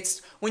video.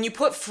 It's when you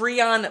put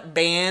Freon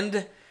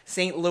band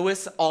St.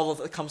 Louis, all of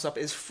that comes up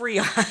is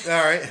Freon.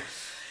 All right.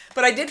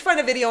 But I did find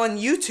a video on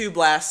YouTube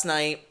last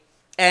night,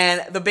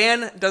 and the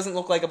band doesn't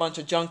look like a bunch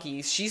of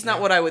junkies. She's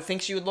not what I would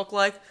think she would look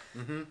like.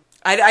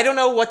 I don't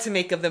know what to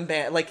make of them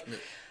band. Like,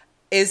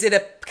 is it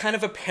a kind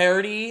of a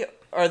parody?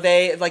 Are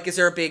they, like, is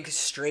there a big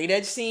straight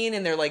edge scene,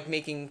 and they're, like,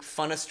 making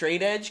fun of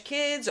straight edge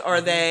kids?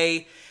 Are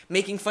they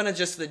making fun of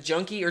just the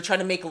junkie, or trying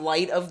to make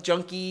light of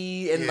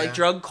junkie and, like,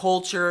 drug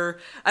culture?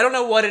 I don't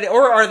know what it is.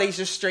 Or are they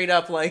just straight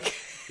up, like...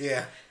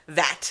 Yeah.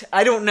 That.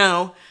 I don't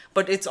know,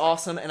 but it's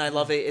awesome, and I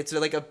love it. It's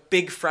like a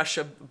big fresh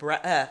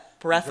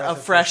breath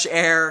of fresh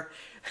air.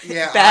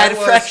 Yeah, bad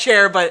fresh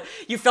air, but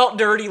you felt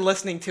dirty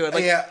listening to it.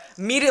 Like,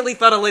 immediately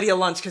thought of Lydia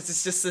Lunch, because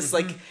it's just this,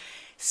 like,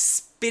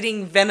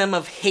 spitting venom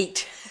of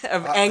hate,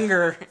 of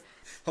anger.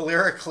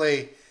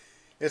 Lyrically,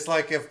 it's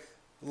like if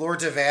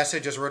Lords of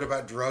Acid just wrote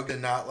about drugs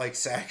and not like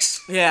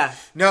sex. Yeah.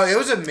 No, it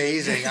was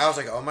amazing. I was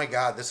like, oh my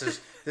god,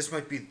 this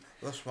might be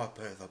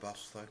the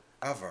best thing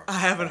ever. I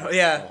haven't.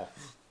 Yeah.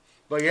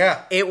 But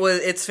yeah,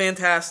 it's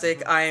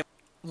fantastic. I'm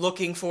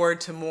looking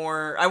forward to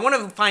more. I want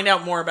to find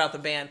out more about the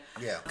band.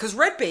 Yeah. Because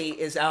Red Bait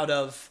is out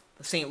of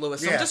St.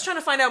 Louis. So Yeah. I'm just trying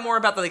to find out more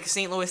about the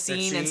St. Louis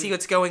scene and see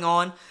what's going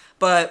on.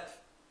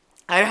 But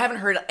I haven't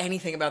heard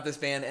anything about this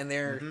band, and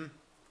they're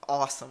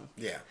awesome.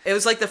 Yeah. It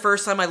was like the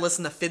first time I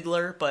listened to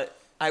Fiddler, but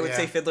I would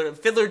say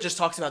Fiddler just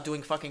talks about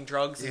doing fucking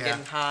drugs and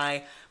getting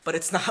high, but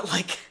it's not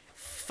like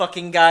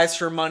fucking guys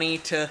for money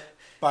to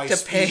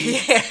pay.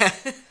 Yeah.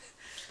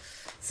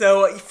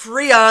 So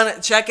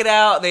Freon, check it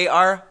out. They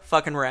are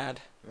fucking rad.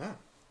 Oh.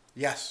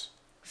 Yes.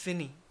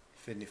 Finny.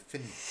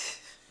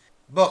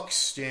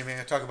 Books, Jamie.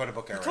 I talk about a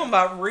book I read. Talking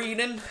about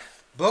reading.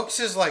 Books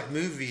is like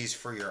movies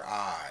for your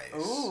eyes.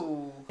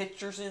 Ooh,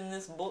 pictures in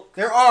this book.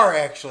 There are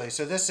actually.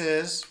 So this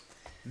is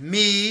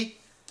Me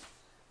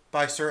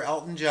by Sir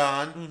Elton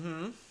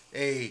John,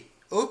 a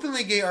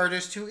openly gay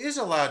artist who is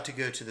allowed to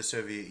go to the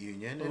Soviet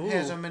Union and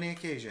has on many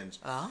occasions.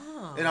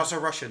 Ah. And also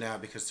Russia now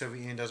because Soviet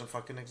Union doesn't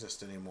fucking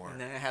exist anymore.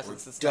 No, it hasn't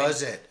since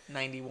does it?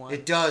 91.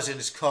 It does, and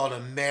it's called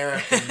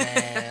American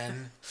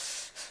Man.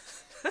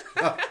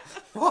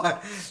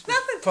 What?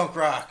 Nothing. Punk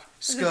rock.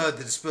 Scud,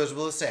 the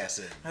Disposable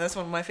Assassin. That's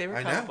one of my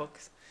favorite comic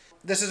books.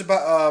 This is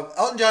about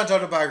Elton John's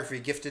autobiography,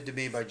 gifted to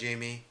me by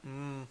Jamie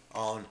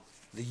on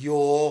the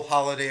Yule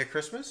holiday of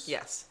Christmas.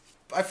 Yes.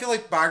 I feel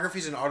like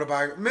biographies and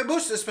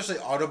most especially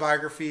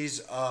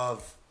autobiographies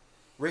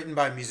written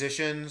by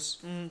musicians.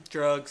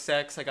 Drugs,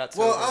 sex, I got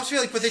Well, I feel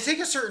like, but they take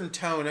a certain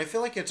tone. I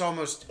feel like it's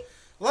almost,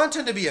 a lot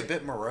tend to be a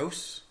bit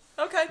morose.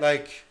 Okay.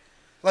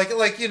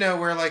 Like you know,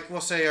 where like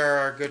we'll say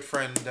our good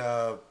friend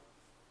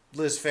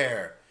Liz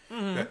Phair,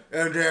 and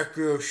that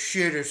girl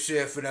shit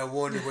herself, and I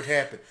wonder what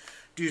happened.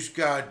 This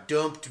guy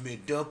dumped me,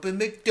 dumping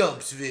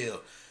McDumpsville.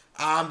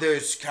 I'm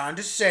just kind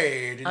of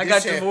sad. And I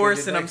got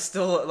divorced, and I'm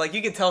still like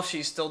you can tell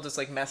she's still just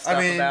like messed up.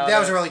 I mean, about that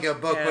was it. a really good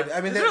book, but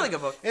I mean, it's a really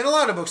good book. In a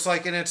lot of books,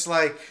 like, and it's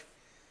like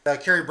the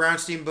Carrie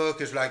Brownstein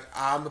book is like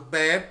I'm a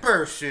bad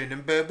person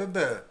and blah blah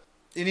blah,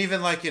 and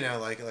even like you know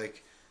like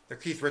the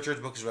Keith Richards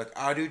book is like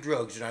I do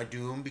drugs and I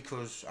do them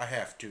because I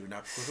have to,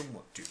 not because I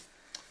want to.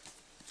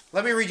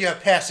 Let me read you a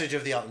passage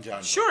of the Elton John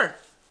book. Sure.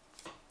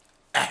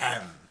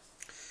 Ahem.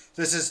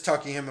 This is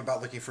talking to him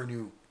about looking for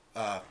new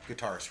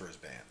guitarists for his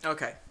band.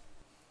 Okay.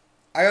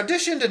 I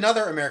auditioned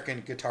another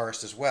American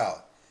guitarist as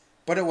well,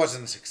 but it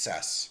wasn't a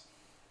success.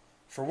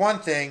 For one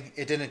thing,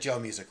 it didn't gel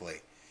musically.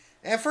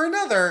 And for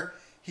another,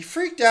 he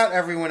freaked out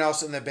everyone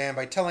else in the band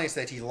by telling us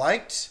that he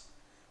liked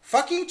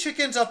fucking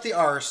chickens up the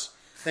arse,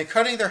 then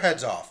cutting their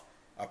heads off.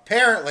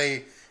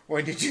 Apparently,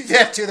 when you do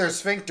that to their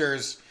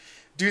sphincters,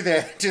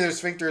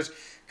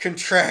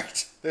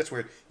 contract. That's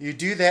weird. You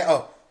do that.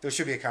 Oh, there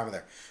should be a comma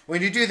there.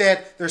 When you do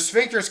that, their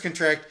sphincters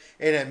contract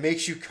and it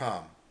makes you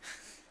come.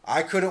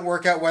 I couldn't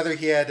work out whether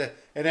he had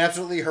an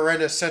absolutely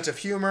horrendous sense of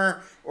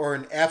humor or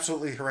an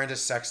absolutely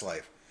horrendous sex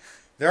life.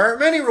 There aren't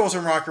many rules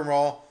in rock and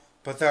roll,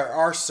 but there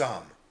are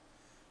some.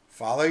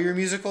 Follow your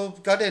musical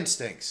gut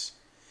instincts.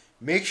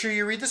 Make sure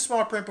you read the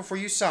small print before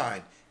you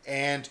sign.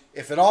 And,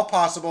 if at all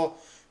possible,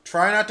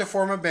 try not to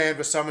form a band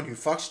with someone who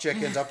fucks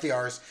chickens up the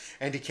arse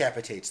and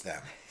decapitates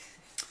them.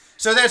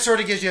 So that sort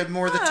of gives you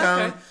more of the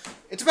tone. Okay.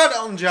 It's about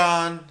Elton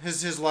John,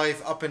 his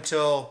life up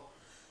until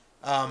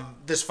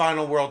this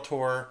final world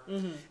tour.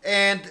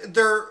 And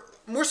they're,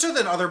 more so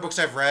than other books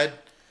I've read,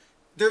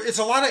 it's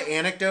a lot of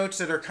anecdotes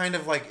that are kind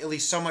of like at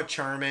least somewhat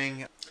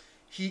charming.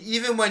 He,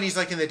 even when he's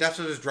like in the depths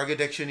of his drug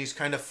addiction, he's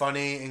kind of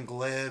funny and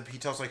glib. He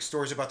tells like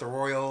stories about the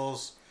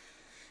Royals.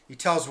 He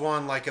tells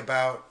one like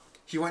about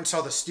he went and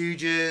saw the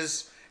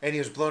Stooges and he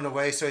was blown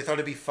away, so he thought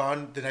it'd be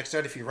fun the next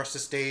night if he rushed the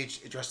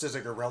stage dressed as a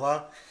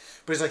gorilla.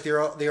 But he's like, they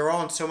were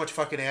all on so much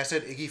fucking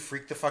acid, Iggy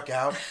freaked the fuck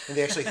out, and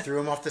they actually threw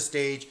him off the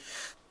stage.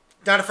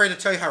 Not afraid to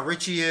tell you how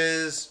rich he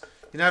is.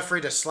 You're not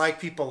afraid to slag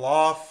people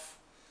off.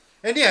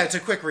 And yeah, it's a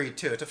quick read,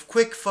 too. It's a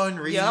quick, fun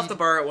read. Yeah, I'll have to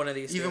borrow it one of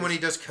these Even days. when he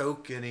does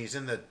coke and he's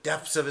in the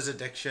depths of his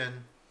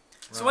addiction.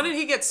 So when did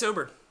he get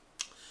sober?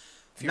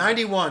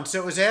 91. So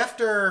it was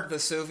after the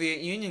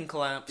Soviet Union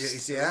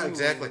collapsed. Yeah,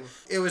 exactly.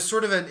 It was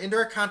sort of an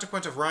indirect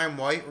consequence of Ryan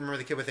White. Remember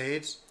the kid with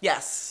AIDS?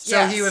 Yes.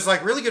 So he was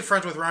like really good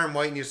friends with Ryan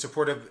White and he was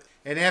supportive.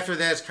 And after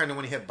that is kind of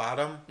when he hit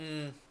bottom.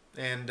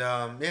 And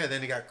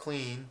then he got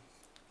clean.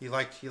 He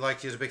was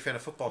a big fan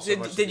of football so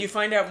much. Did you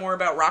find out more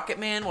about Rocket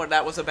Man? What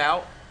that was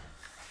about?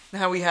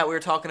 How we were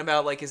talking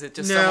about, like, is it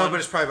just No, but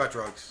it's probably about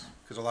drugs.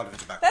 Because a lot of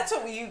it's about That's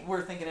what we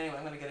were thinking anyway.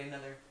 I'm going to get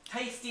another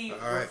tasty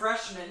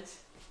refreshment.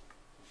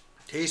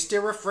 Tasty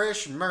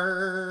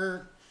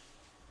refreshment.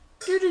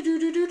 Is there going to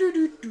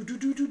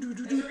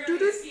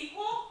be a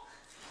sequel?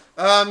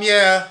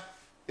 Yeah.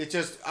 It's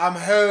just, I'm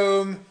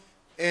home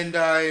and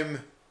I'm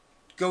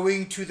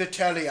going to the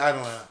telly. I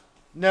don't know.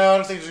 No, I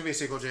don't think there's going to be a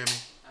sequel, Jamie.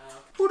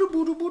 Yeah,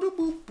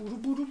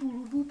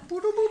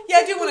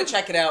 I do want to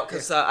check it out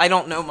because I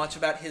don't know much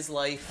about his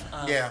life.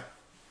 Yeah.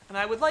 And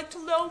I would like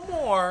to know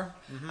more.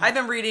 I've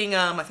been reading,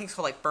 I think it's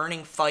called like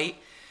Burning Fight.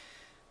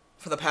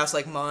 for the past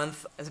like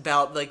month. It's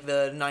about like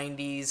the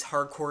 90s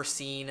hardcore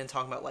scene and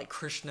talking about like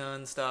Krishna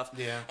and stuff.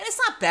 Yeah. And it's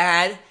not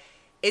bad.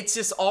 It's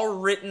just all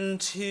written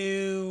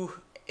to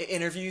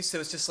interviews, so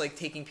it's just like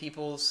taking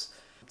people's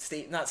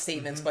not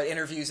statements, but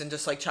interviews and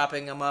just like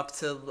chopping them up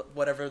to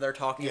whatever they're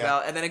talking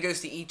about. And then it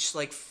goes to each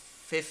like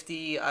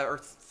 50 or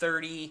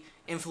 30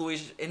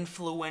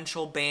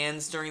 influential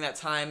bands during that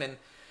time, and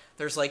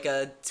there's like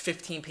a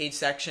 15-page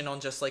section on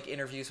just like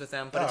interviews with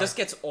them, but it just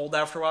gets old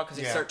after a while because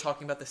they start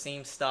talking about the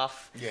same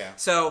stuff. Yeah.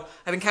 So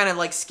I've been kind of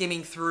like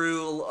skimming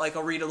through, like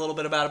I'll read a little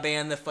bit about a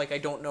band that like I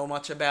don't know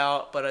much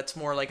about, but it's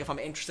more like if I'm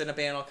interested in a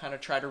band, I'll kind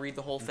of try to read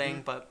the whole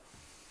thing, but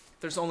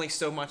there's only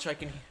so much I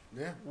can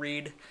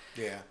read.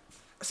 Yeah.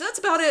 So that's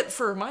about it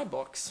for my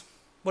books.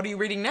 What are you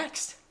reading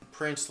next?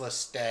 Prince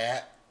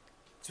Lestat.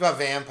 It's about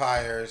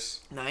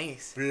vampires.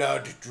 Nice.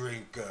 Blood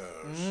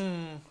drinkers.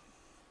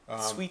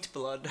 Sweet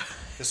Blood.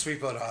 The Sweet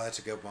Blood. Oh, that's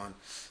a good one.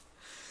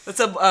 That's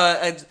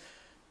a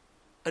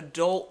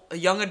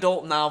young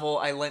adult novel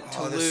I lent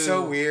to Lou. That's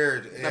so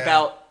weird. Yeah.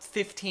 About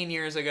 15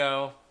 years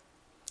ago,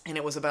 and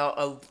it was about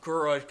a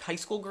girl, a high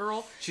school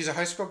girl. She's a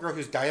high school girl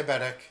who's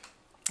diabetic.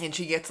 And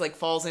she gets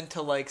falls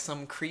into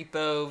some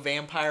creepo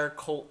vampire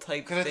cult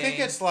type thing. Because I think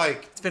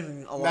it's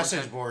been a long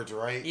message time. Boards,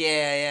 right?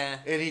 Yeah.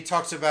 And he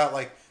talks about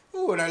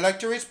ooh, and I like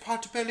to raise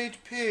pot-bellied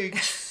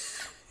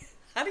pigs.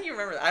 How do you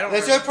remember that? I don't.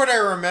 That's the other part I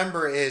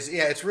remember is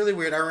it's really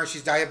weird. I remember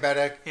she's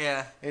diabetic.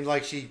 Yeah. And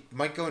she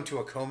might go into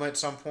a coma at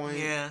some point.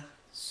 Yeah.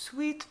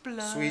 Sweet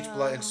Blood.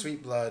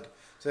 Sweet Blood.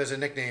 So there's a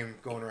nickname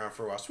going around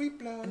for a while. Sweet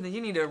Blood. And then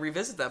you need to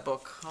revisit that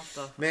book.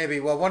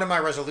 Maybe. Well, one of my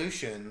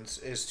resolutions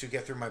is to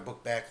get through my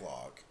book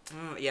backlog.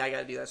 Yeah, I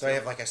gotta do that. So I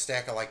have a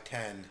stack of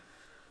 10.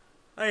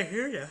 I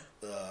hear ya.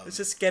 It's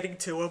just getting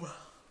to them,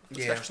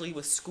 especially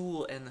with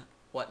school and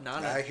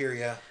whatnot. I hear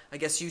ya. I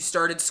guess you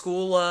started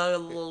school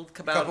a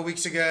couple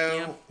weeks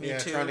ago. Yeah, me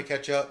too. Trying to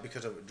catch up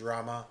because of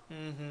drama.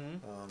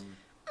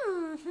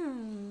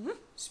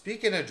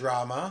 Speaking of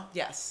drama,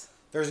 yes,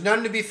 there's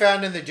none to be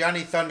found in the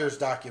Johnny Thunders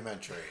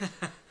documentary.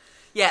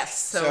 Yes.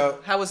 So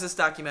how was this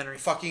documentary?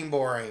 Fucking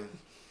boring.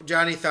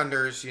 Johnny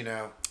Thunders,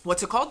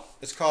 What's it called?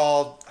 It's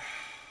called.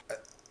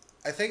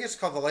 I think it's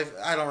called The Life.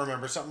 I don't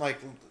remember. Something like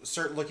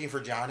Looking for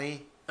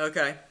Johnny.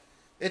 Okay.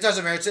 It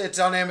doesn't matter. It's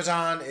on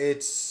Amazon.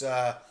 It's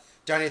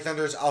Johnny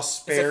Thunders. I'll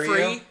spare you. Is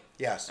it free?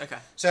 Yes. Okay.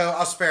 So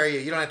I'll spare you.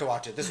 You don't have to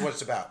watch it. This is what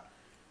it's about.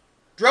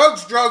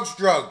 Drugs, drugs,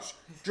 drugs.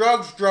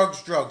 Drugs,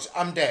 drugs, drugs.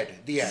 I'm dead.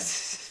 The end.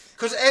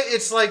 Because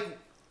it's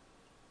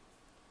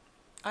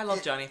I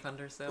love Johnny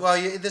Thunders, though. Well,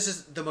 this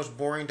is the most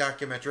boring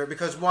documentary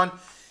because one,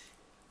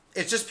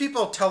 it's just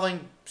people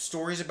telling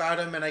stories about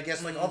him, and I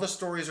guess all the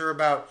stories are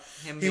about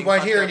he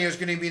went here and he was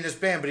going to be in this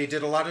band, but he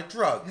did a lot of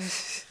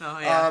drugs. Oh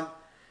yeah.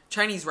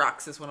 Chinese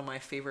Rocks is one of my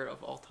favorite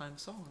of all time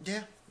songs.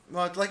 Yeah.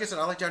 Well, like I said,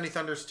 I like Johnny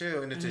Thunders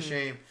too, and it's a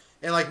shame.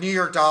 And New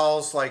York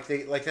Dolls,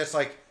 that's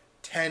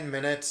 10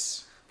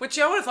 minutes. Which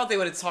I would have thought they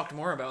would have talked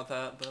more about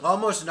that. But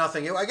almost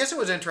nothing. I guess it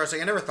was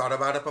interesting. I never thought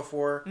about it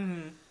before.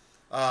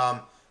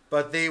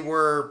 But they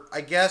were,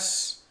 I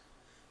guess,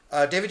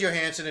 David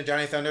Johansen and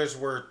Johnny Thunders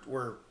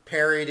were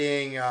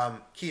parodying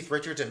Keith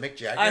Richards and Mick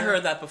Jagger. I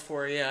heard that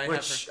before, yeah. I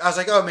was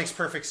like, oh, it makes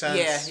perfect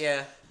sense.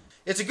 Yeah.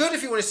 It's good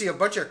if you want to see a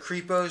bunch of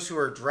creepos who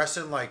are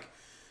dressing like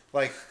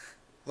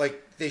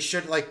they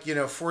should,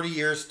 40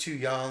 years too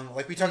young.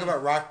 We talk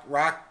about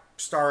rock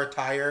star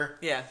attire.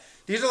 Yeah.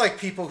 These are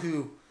people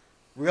who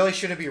really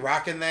shouldn't be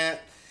rocking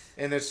that.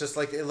 And it's just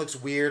it looks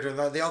weird, and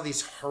they all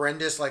these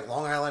horrendous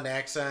Long Island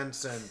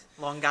accents and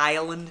Long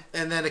Island.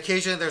 And then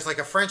occasionally there's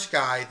a French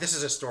guy. This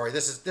is a story.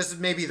 This is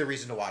maybe the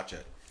reason to watch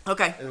it.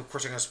 Okay. And of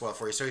course I'm gonna spoil it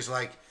for you. So he's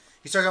talking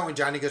about when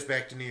Johnny goes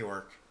back to New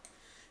York.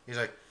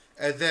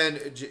 And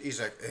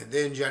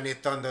then Johnny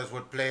Thunders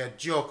would play a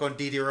joke on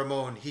Didi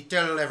Ramon. He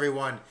tell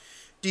everyone,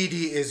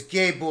 Didi is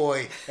gay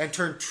boy and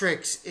turn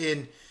tricks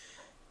in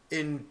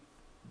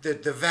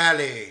the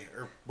valley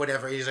or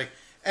whatever. He's like.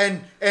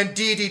 And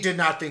Didi did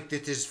not think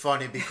that this is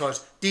funny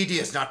because Didi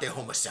is not a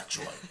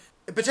homosexual.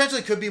 It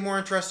potentially could be more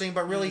interesting,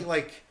 but really,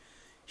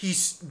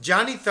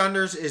 Johnny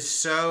Thunders is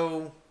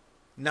so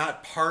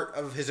not part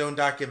of his own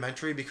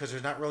documentary because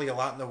there's not really a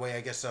lot in the way,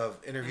 I guess, of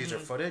interviews or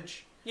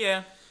footage.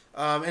 Yeah.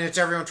 And it's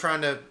everyone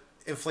trying to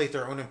inflate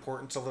their own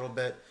importance a little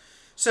bit.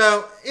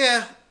 So,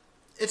 yeah,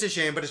 it's a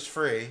shame, but it's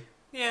free.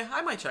 Yeah,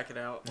 I might check it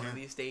out one of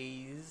these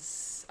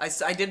days.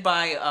 I did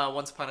buy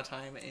Once Upon a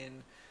Time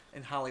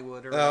in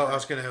Hollywood. Or I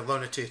was going to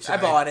loan it to you tonight.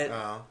 I bought it.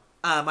 Oh.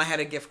 I had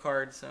a gift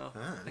card, so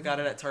I got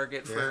it at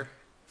Target for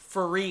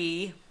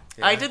free.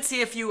 Yeah. I did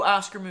see a few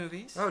Oscar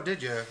movies. Oh,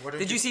 did you?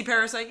 Did you see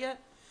Parasite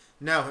yet?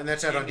 No, and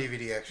that's out on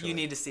DVD, actually. You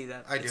need to see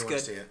that. I do want to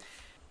see it.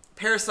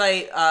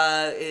 Parasite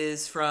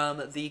is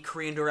from the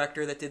Korean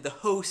director that did The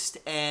Host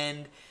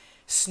and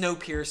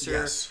Snowpiercer.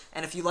 Yes.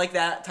 And if you like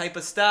that type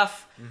of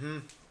stuff,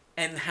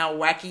 and how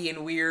wacky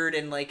and weird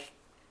and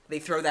they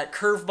throw that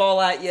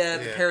curveball at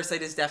you,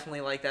 Parasite is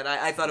definitely like that.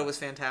 I thought it was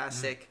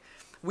fantastic.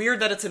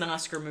 Weird that it's an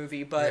Oscar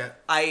movie,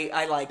 but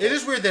I like it. It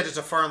is weird that it's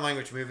a foreign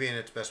language movie and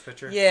it's Best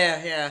Picture.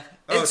 Yeah.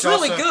 Oh, it's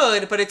really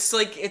good, but it's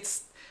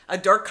a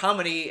dark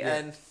comedy. Yeah.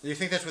 And Do you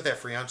think that's what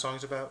that Freon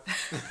song's about?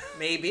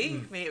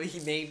 maybe.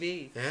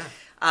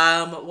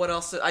 Yeah. What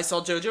else? I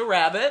saw Jojo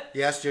Rabbit.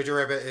 Yes, Jojo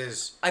Rabbit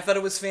is... I thought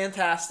it was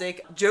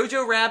fantastic.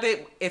 Jojo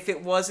Rabbit, if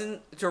it wasn't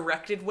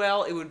directed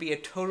well, it would be a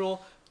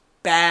total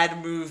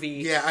bad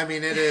movie. Yeah, I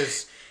mean, it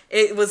is...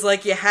 It was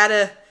like you had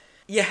to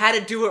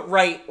do it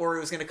right, or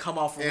it was going to come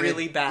off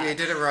really bad. Yeah, you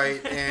did it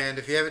right, and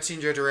if you haven't seen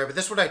Jojo Rabbit,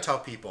 this is what I tell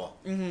people.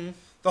 Mm-hmm.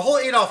 The whole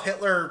Adolf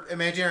Hitler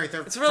imaginary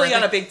thing... It's really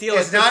not a big deal.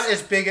 It's not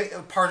as big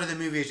a part of the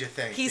movie as you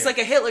think. He's like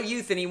a Hitler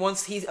youth, and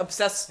he's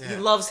obsessed... Yeah. He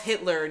loves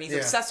Hitler, and he's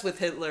obsessed with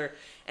Hitler,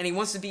 and he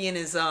wants to be in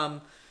his,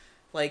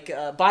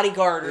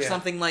 bodyguard or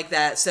something like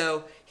that,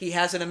 so he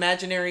has an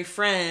imaginary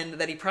friend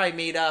that he probably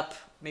made up...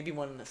 Maybe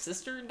when the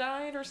sister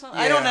died or something.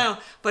 Yeah. I don't know,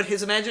 but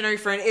his imaginary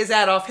friend is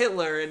Adolf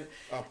Hitler, and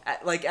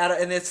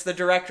and it's the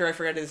director. I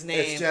forget his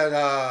name. It's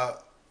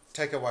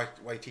Taika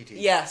Waititi.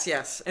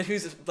 Yes, and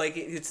who's like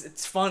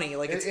it's funny,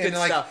 like it's good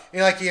stuff.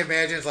 And like he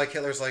imagines like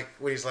Hitler's like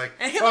when he's like,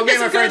 oh, me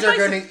and my friends are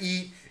going to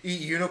eat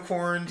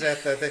unicorns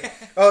at the thing.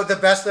 Oh, the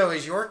best though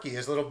is Yorkie,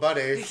 his little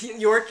buddy.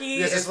 Yorkie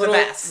is the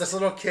best. This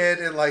little kid,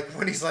 and like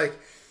when he's like,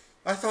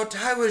 I thought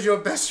Ty was your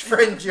best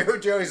friend,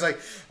 Jojo. He's like,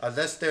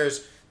 unless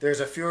there's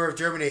a Fuhrer of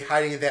Germany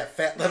hiding in that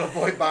fat little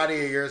boy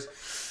body of yours.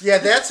 Yeah,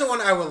 that's the one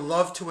I would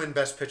love to win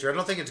Best Picture. I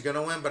don't think it's going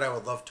to win, but I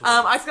would love to win.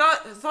 I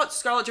thought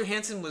Scarlett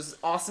Johansson was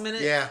awesome in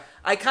it. Yeah.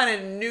 I kind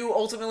of knew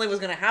ultimately what was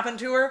going to happen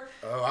to her.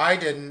 Oh, I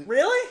didn't.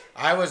 Really?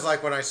 I was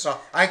like, when I saw...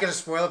 I ain't going to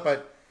spoil it,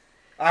 but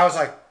I was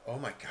like, oh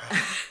my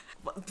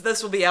God.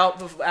 This will be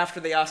out after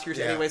the Oscars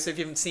anyway, so if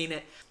you haven't seen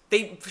it.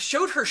 They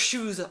showed her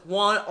shoes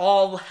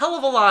all hell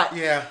of a lot.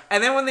 Yeah.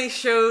 And then when they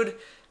showed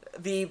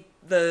the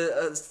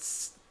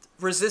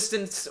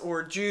resistance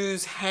or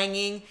Jews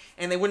hanging,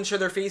 and they wouldn't show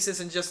their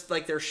faces and just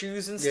like their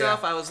shoes and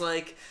stuff, I was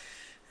like,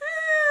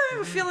 I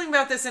have a feeling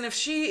about this, and if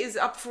she is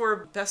up for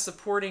Best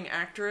Supporting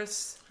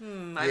Actress,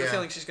 I have a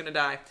feeling she's gonna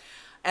die.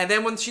 And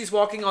then when she's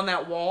walking on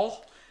that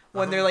wall,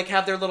 when they're like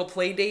have their little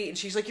play date, and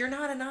she's like, "You're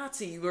not a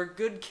Nazi. You're a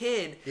good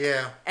kid."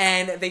 Yeah.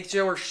 And they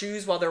show her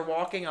shoes while they're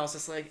walking. I was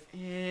just like,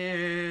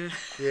 Yeah.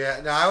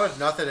 No, I was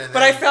nothing in there.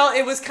 But I felt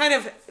it was kind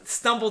of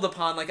stumbled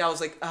upon. Like I was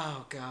like,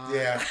 oh god.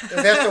 Yeah.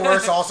 And that's the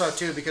worst also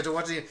too, because it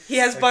wasn't. He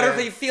has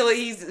butterfly feel.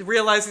 He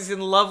realizes he's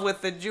in love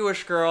with the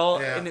Jewish girl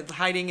and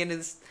hiding in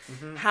his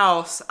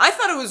house. I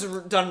thought it was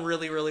done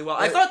really, really well.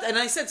 I thought, and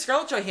I said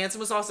Scarlett Johansson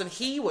was awesome.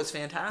 He was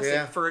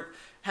fantastic for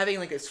having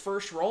like his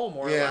first role,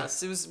 more or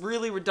less. It was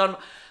really done.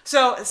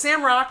 So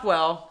Sam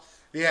Rockwell.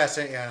 Yeah.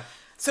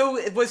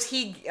 So was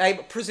he? I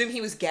presume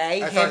he was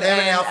gay. I thought him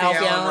and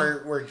Alfie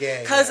Allen were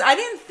gay. Because I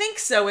didn't think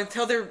so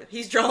until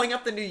he's drawing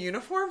up the new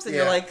uniforms, and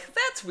you're like,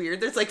 that's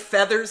weird. There's like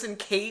feathers and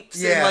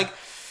capes and like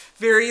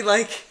very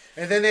like.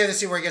 And then they have the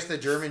scene where he gets the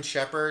German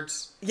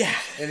shepherds. Yeah.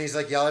 And he's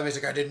like yelling. He's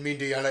like, I didn't mean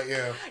to yell at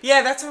you.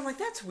 Yeah, that's what I'm like,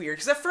 that's weird.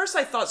 Because at first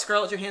I thought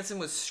Scarlett Johansson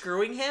was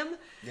screwing him.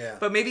 Yeah.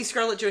 But maybe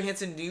Scarlett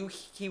Johansson knew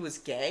he was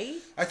gay.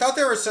 I thought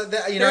there was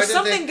there's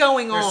something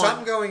going on. There's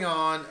something going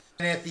on.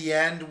 And at the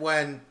end,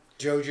 when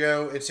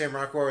JoJo and Sam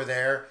Rockwell were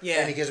there,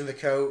 and he gives him the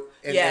coat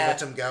and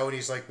lets him go, and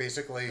he's like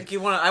basically... Like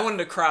I wanted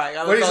to cry.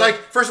 But he's like,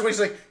 first of all, he's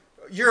like,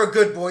 you're a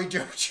good boy,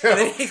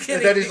 JoJo.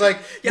 And then he's like,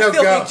 no,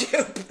 go.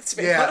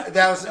 Yeah,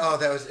 that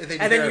was... And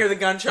then you hear the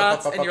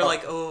gunshots, and you're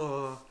like,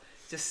 oh...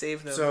 Just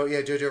save them. So, yeah,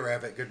 Jojo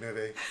Rabbit, good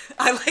movie.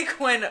 I like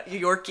when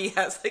Yorkie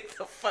has, like,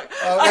 the fuck...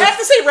 I have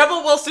to say,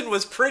 Rebel Wilson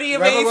was pretty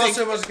amazing. Rebel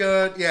Wilson was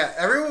good. Yeah,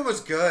 everyone was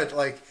good.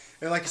 Like,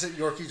 and like I said,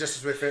 Yorkie just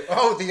is my favorite.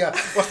 Oh,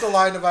 what's the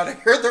line about it?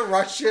 Here the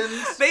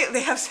Russians...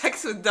 They have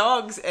sex with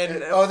dogs,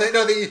 and...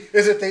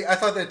 I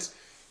thought that's...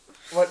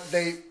 What,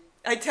 they...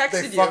 I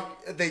texted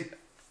you.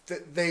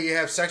 They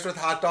have sex with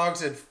hot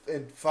dogs and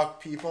fuck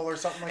people or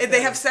something like that.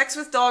 They have sex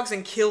with dogs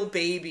and kill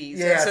babies.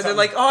 Yeah, so they're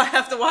like, oh, I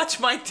have to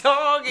watch my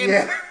dog.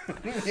 And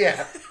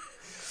yeah.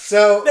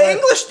 So the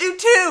English do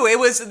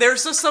too.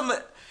 There's just some.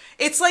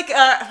 It's like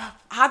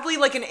oddly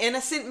like an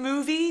innocent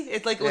movie.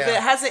 It's like it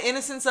has the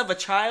innocence of a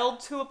child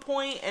to a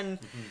point, and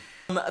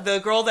the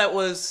girl that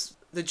was.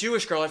 The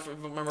Jewish girl, I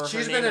remember her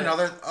She's name. Been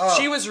another...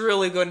 She was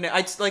really good in it.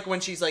 I like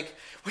when she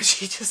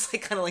just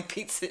like kind of like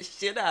beats the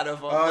shit out of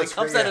him. Like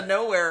comes out of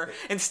nowhere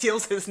and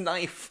steals his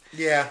knife.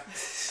 Yeah.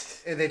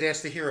 And they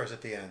dance the heroes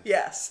at the end.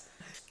 Yes.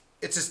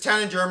 It's this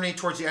town in Germany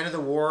towards the end of the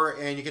war,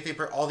 and you get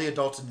all the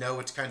adults know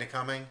it's kind of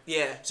coming.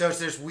 Yeah. So it's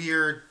this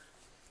weird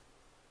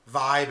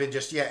vibe and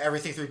just,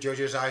 everything through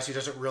JoJo's eyes. He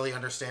doesn't really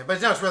understand. But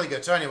no, it's really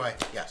good. So anyway,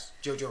 yes,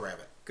 Jojo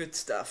Rabbit. Good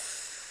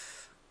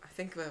stuff. I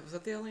think, was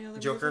that the only other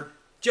Joker? Movie?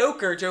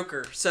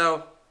 Joker.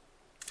 So,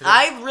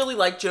 I really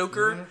like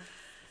Joker. Mm-hmm.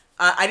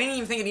 I didn't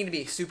even think it needed to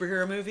be a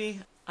superhero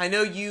movie. I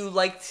know you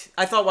liked...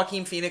 I thought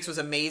Joaquin Phoenix was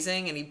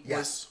amazing, and he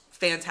was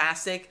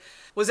fantastic.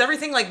 Was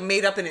everything, like,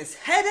 made up in his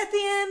head at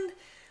the end?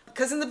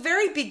 Because in the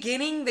very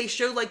beginning, they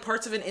showed, like,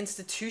 parts of an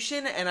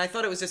institution, and I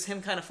thought it was just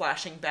him kind of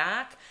flashing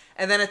back.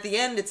 And then at the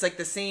end, it's, like,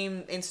 the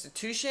same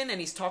institution,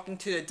 and he's talking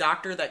to a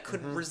doctor that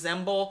could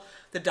resemble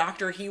the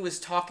doctor he was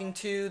talking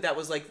to that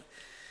was, like...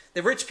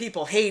 The rich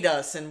people hate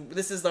us, and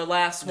this is their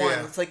last one.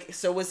 Yeah. It's like,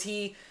 so was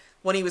he,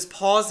 when he was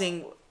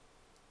pausing,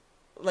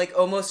 like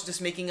almost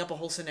just making up a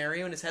whole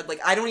scenario in his head. Like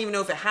I don't even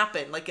know if it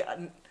happened. Like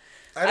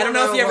I don't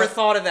know if you ever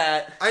thought of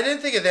that. I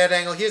didn't think of that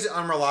angle. He's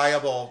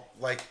unreliable.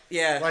 Like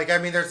yeah. Like I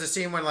mean, there's the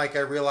scene when like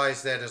I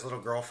realized that his little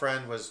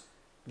girlfriend was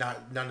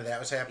none of that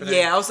was happening.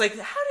 Yeah, I was like,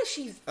 how does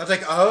she? I was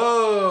like,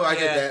 oh, I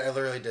did that. I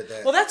literally did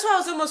that. Well, that's why I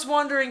was almost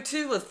wondering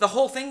too. If the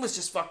whole thing was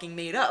just fucking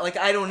made up. Like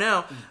I don't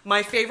know.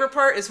 My favorite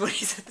part is when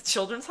he's at the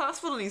children's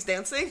hospital and he's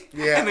dancing.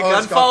 Yeah, and the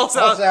gun falls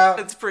out.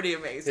 It's pretty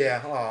amazing.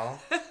 Yeah. Aw.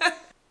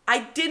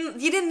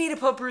 You didn't need to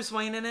put Bruce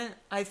Wayne in it.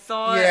 I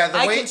thought. Yeah,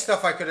 the Wayne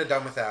stuff I could have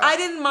done without. I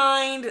didn't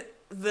mind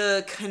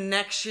the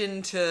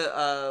connection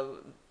to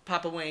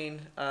Papa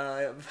Wayne.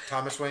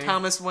 Thomas Wayne.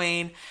 Thomas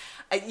Wayne.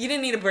 You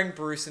didn't need to bring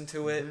Bruce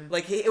into it. Mm-hmm.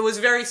 Like it was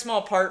a very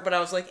small part, but I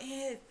was like,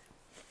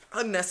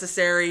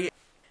 unnecessary.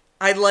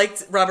 I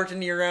liked Robert De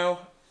Niro.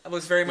 I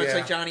was very much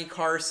like Johnny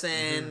Carson.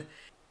 Mm-hmm.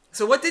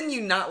 So what didn't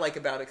you not like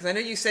about it? Because I know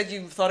you said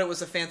you thought it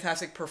was a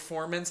fantastic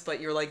performance, but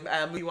you're like,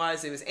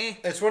 movie-wise, it was eh.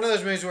 It's one of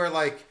those movies where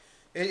like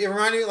it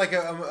reminded me like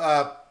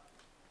I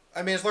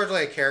mean, it's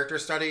largely a character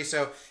study,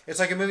 so it's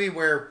like a movie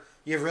where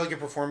you have really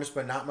good performance,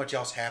 but not much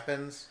else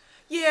happens.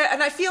 Yeah,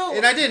 and I feel...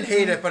 And I didn't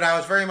hate it, but I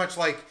was very much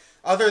like...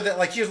 Other than,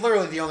 like, he was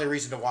literally the only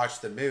reason to watch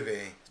the movie.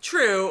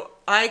 True.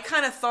 I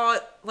kind of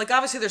thought, like,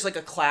 obviously there's, like,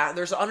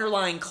 there's an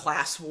underlying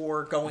class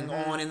war going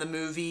on in the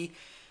movie,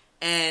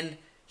 and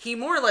he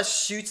more or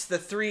less shoots the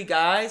three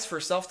guys for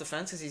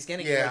self-defense because he's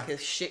getting, like,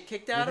 his shit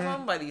kicked out of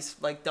him by these,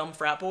 like, dumb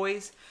frat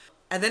boys.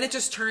 And then it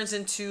just turns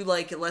into,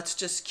 like, let's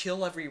just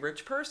kill every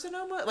rich person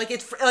almost. Like,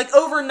 it's, like,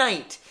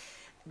 overnight.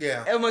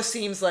 Yeah. It almost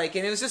seems like.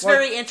 And it was just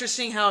very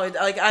interesting how,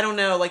 like, I don't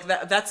know, like,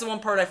 that's the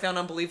one part I found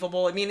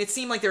unbelievable. I mean, it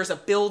seemed like there was a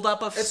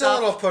buildup of stuff. It's a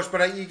little push,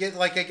 but you get,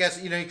 like, I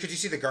guess, you know, because you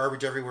see the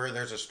garbage everywhere and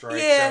there's a strike.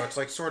 So it's,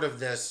 like, sort of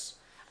this...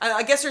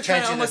 I guess they're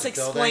trying to almost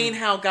explain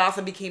how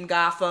Gotham became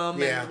Gotham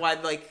and why,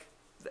 like,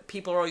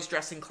 people are always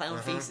dressed in clown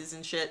faces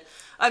and shit.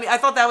 I mean, I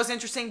thought that was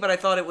interesting, but I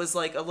thought it was,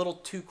 like, a little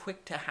too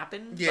quick to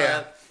happen.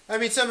 Yeah. I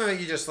mean, some of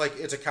it you just, like,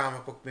 it's a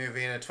comic book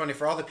movie, and it's funny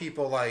for all the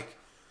people, like...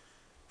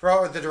 For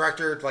all the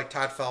director, like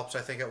Todd Phelps, I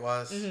think it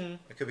was. Mm-hmm.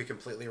 I could be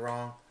completely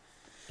wrong.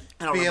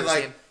 I don't remember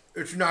like,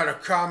 it's not a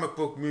comic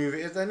book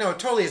movie. No, it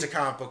totally is a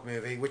comic book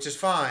movie, which is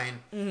fine.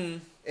 Mm-hmm.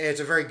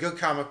 It's a very good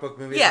comic book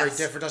movie. Yes. It's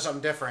very different, does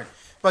something different.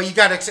 But you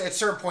got to, at a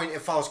certain point,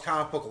 it follows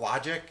comic book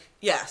logic.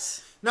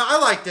 Yes. No, I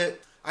liked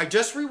it. I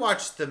just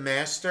rewatched The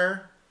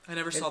Master. I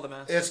never saw The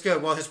Master. It's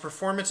good. Well, his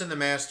performance in The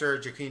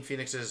Master, Joaquin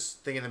Phoenix's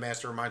thing in The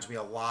Master, reminds me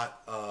a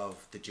lot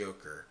of The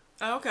Joker.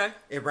 Oh, okay.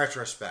 In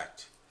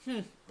retrospect.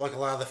 Like a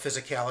lot of the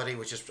physicality,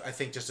 which is, I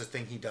think, just a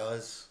thing he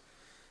does.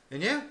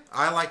 And yeah,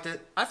 I liked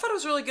it. I thought it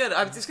was really good.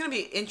 It's going to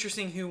be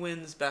interesting who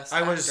wins Best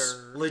Actor. I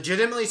was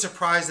legitimately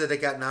surprised that it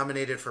got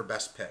nominated for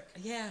Best Pick.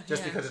 Yeah,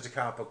 Just because it's a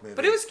comic book movie.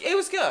 But it was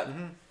good.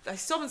 Mm-hmm. I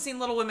still haven't seen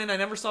Little Women. I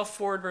never saw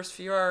Ford versus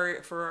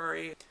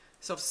Ferrari.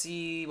 Still have to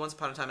see Once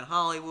Upon a Time in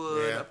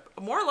Hollywood. Yeah.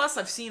 More or less,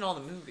 I've seen all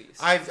the movies.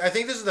 I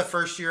think this is the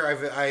first year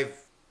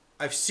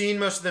I've seen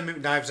most of the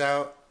Knives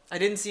Out. I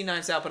didn't see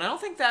Knives Out, but I don't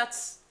think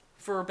that's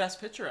for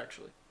Best Picture,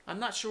 actually. I'm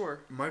not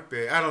sure. Might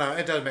be. I don't know.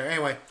 It doesn't matter.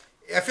 Anyway,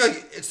 I feel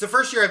like it's the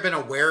first year I've been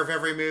aware of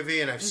every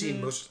movie, and I've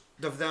seen most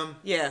of them.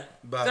 Yeah.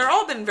 But they're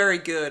all been very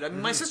good. I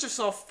mean, my sister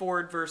saw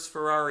Ford versus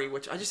Ferrari,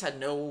 which I just had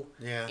no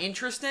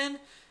interest in,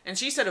 and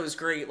she said it was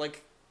great.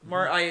 Like,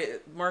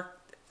 Mark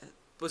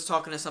was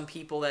talking to some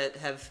people that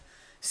have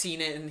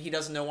seen it, and he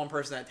doesn't know one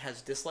person that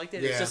has disliked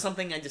it. Yeah. It's just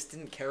something I just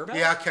didn't care about.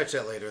 Yeah, I'll catch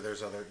that later.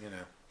 There's other,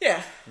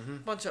 Yeah. A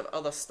bunch of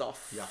other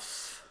stuff.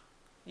 Yes.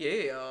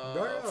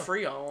 Yeah.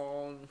 Free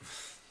on.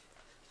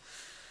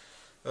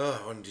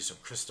 Oh, I want to do some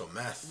crystal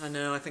meth. I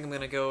know. I think I'm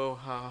going to go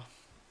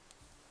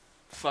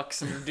fuck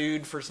some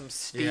dude for some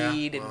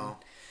speed. Yeah, well,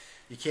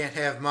 you can't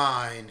have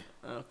mine.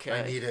 Okay.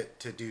 I need it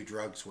to do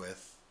drugs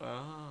with.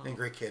 Oh. And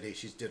Great Kitty,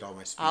 she's did all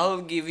my speed. I'll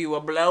give you a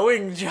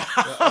blowing job.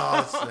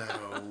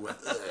 No.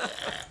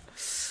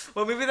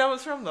 Well, maybe that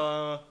was from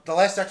The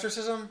Last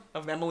Exorcism?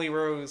 Of Emily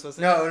Rose, was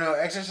it? No,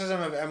 Exorcism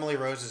of Emily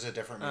Rose is a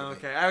different movie. Oh,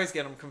 okay. I always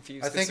get them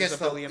confused. I think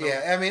it's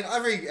I mean,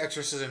 every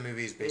Exorcism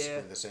movie is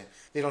basically the same.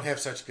 They don't have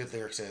such good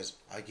lyrics as,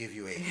 I give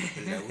you a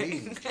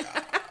blowing job.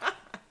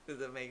 This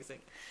is amazing.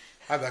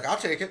 I'd be like, I'll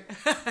take it.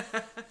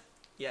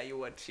 Yeah, you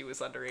would. She was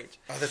underage.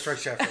 Oh, that's right,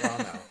 Chef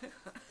Toronto.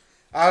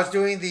 I was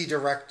doing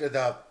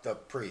the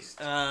priest.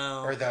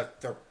 Oh. Or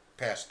the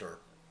pastor.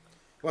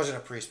 It wasn't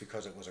a priest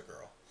because it was a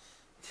girl.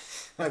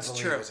 That's I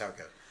believe true. That's how it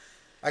goes.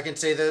 I can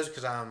say those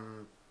because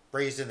I'm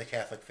raised in the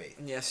Catholic faith.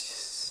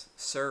 Yes,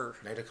 sir.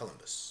 Knight of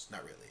Columbus.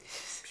 Not really.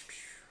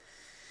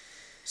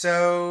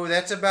 So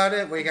that's about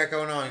it. What you got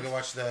going on? You go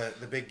watch the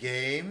big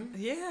game?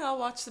 Yeah, I'll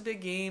watch the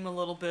big game a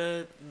little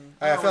bit.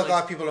 I feel like a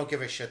lot of people don't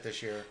give a shit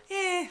this year.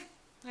 Yeah,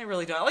 I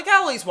really don't. Like, I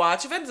always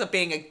watch. If it ends up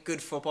being a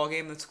good football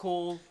game, that's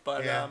cool.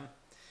 But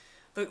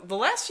the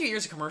last few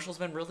years of commercials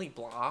have been really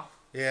blah.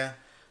 Yeah.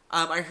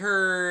 I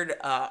heard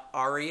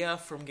Arya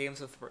from Game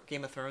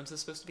of Thrones is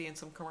supposed to be in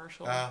some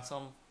commercial.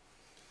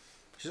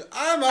 She's like,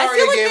 I'm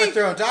Arya Game of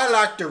Thrones. I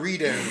like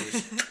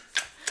Doritos.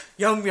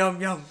 Yum, yum,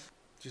 yum.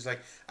 She's like,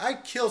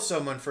 I'd kill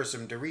someone for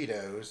some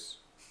Doritos.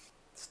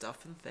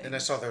 Stuff and things. And I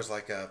saw there was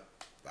like a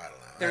I don't know.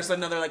 There's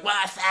another like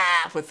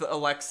WhatsApp with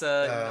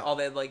Alexa and all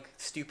that like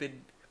stupid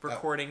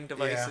recording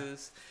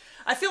devices.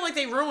 I feel like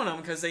they ruin them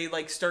because they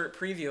like start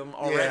preview them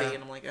already,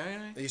 and I'm like, all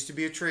right. It used to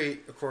be a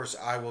treat. Of course,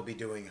 I will be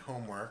doing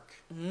homework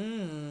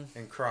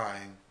and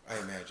crying. I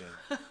imagine,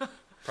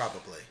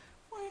 probably.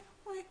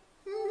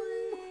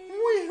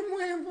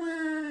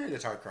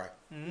 That's how I cry.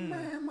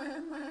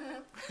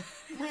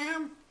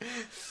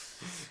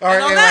 All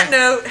right. On that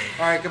note,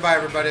 all right. Goodbye,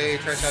 everybody.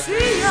 Try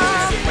see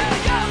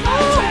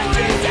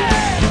ya.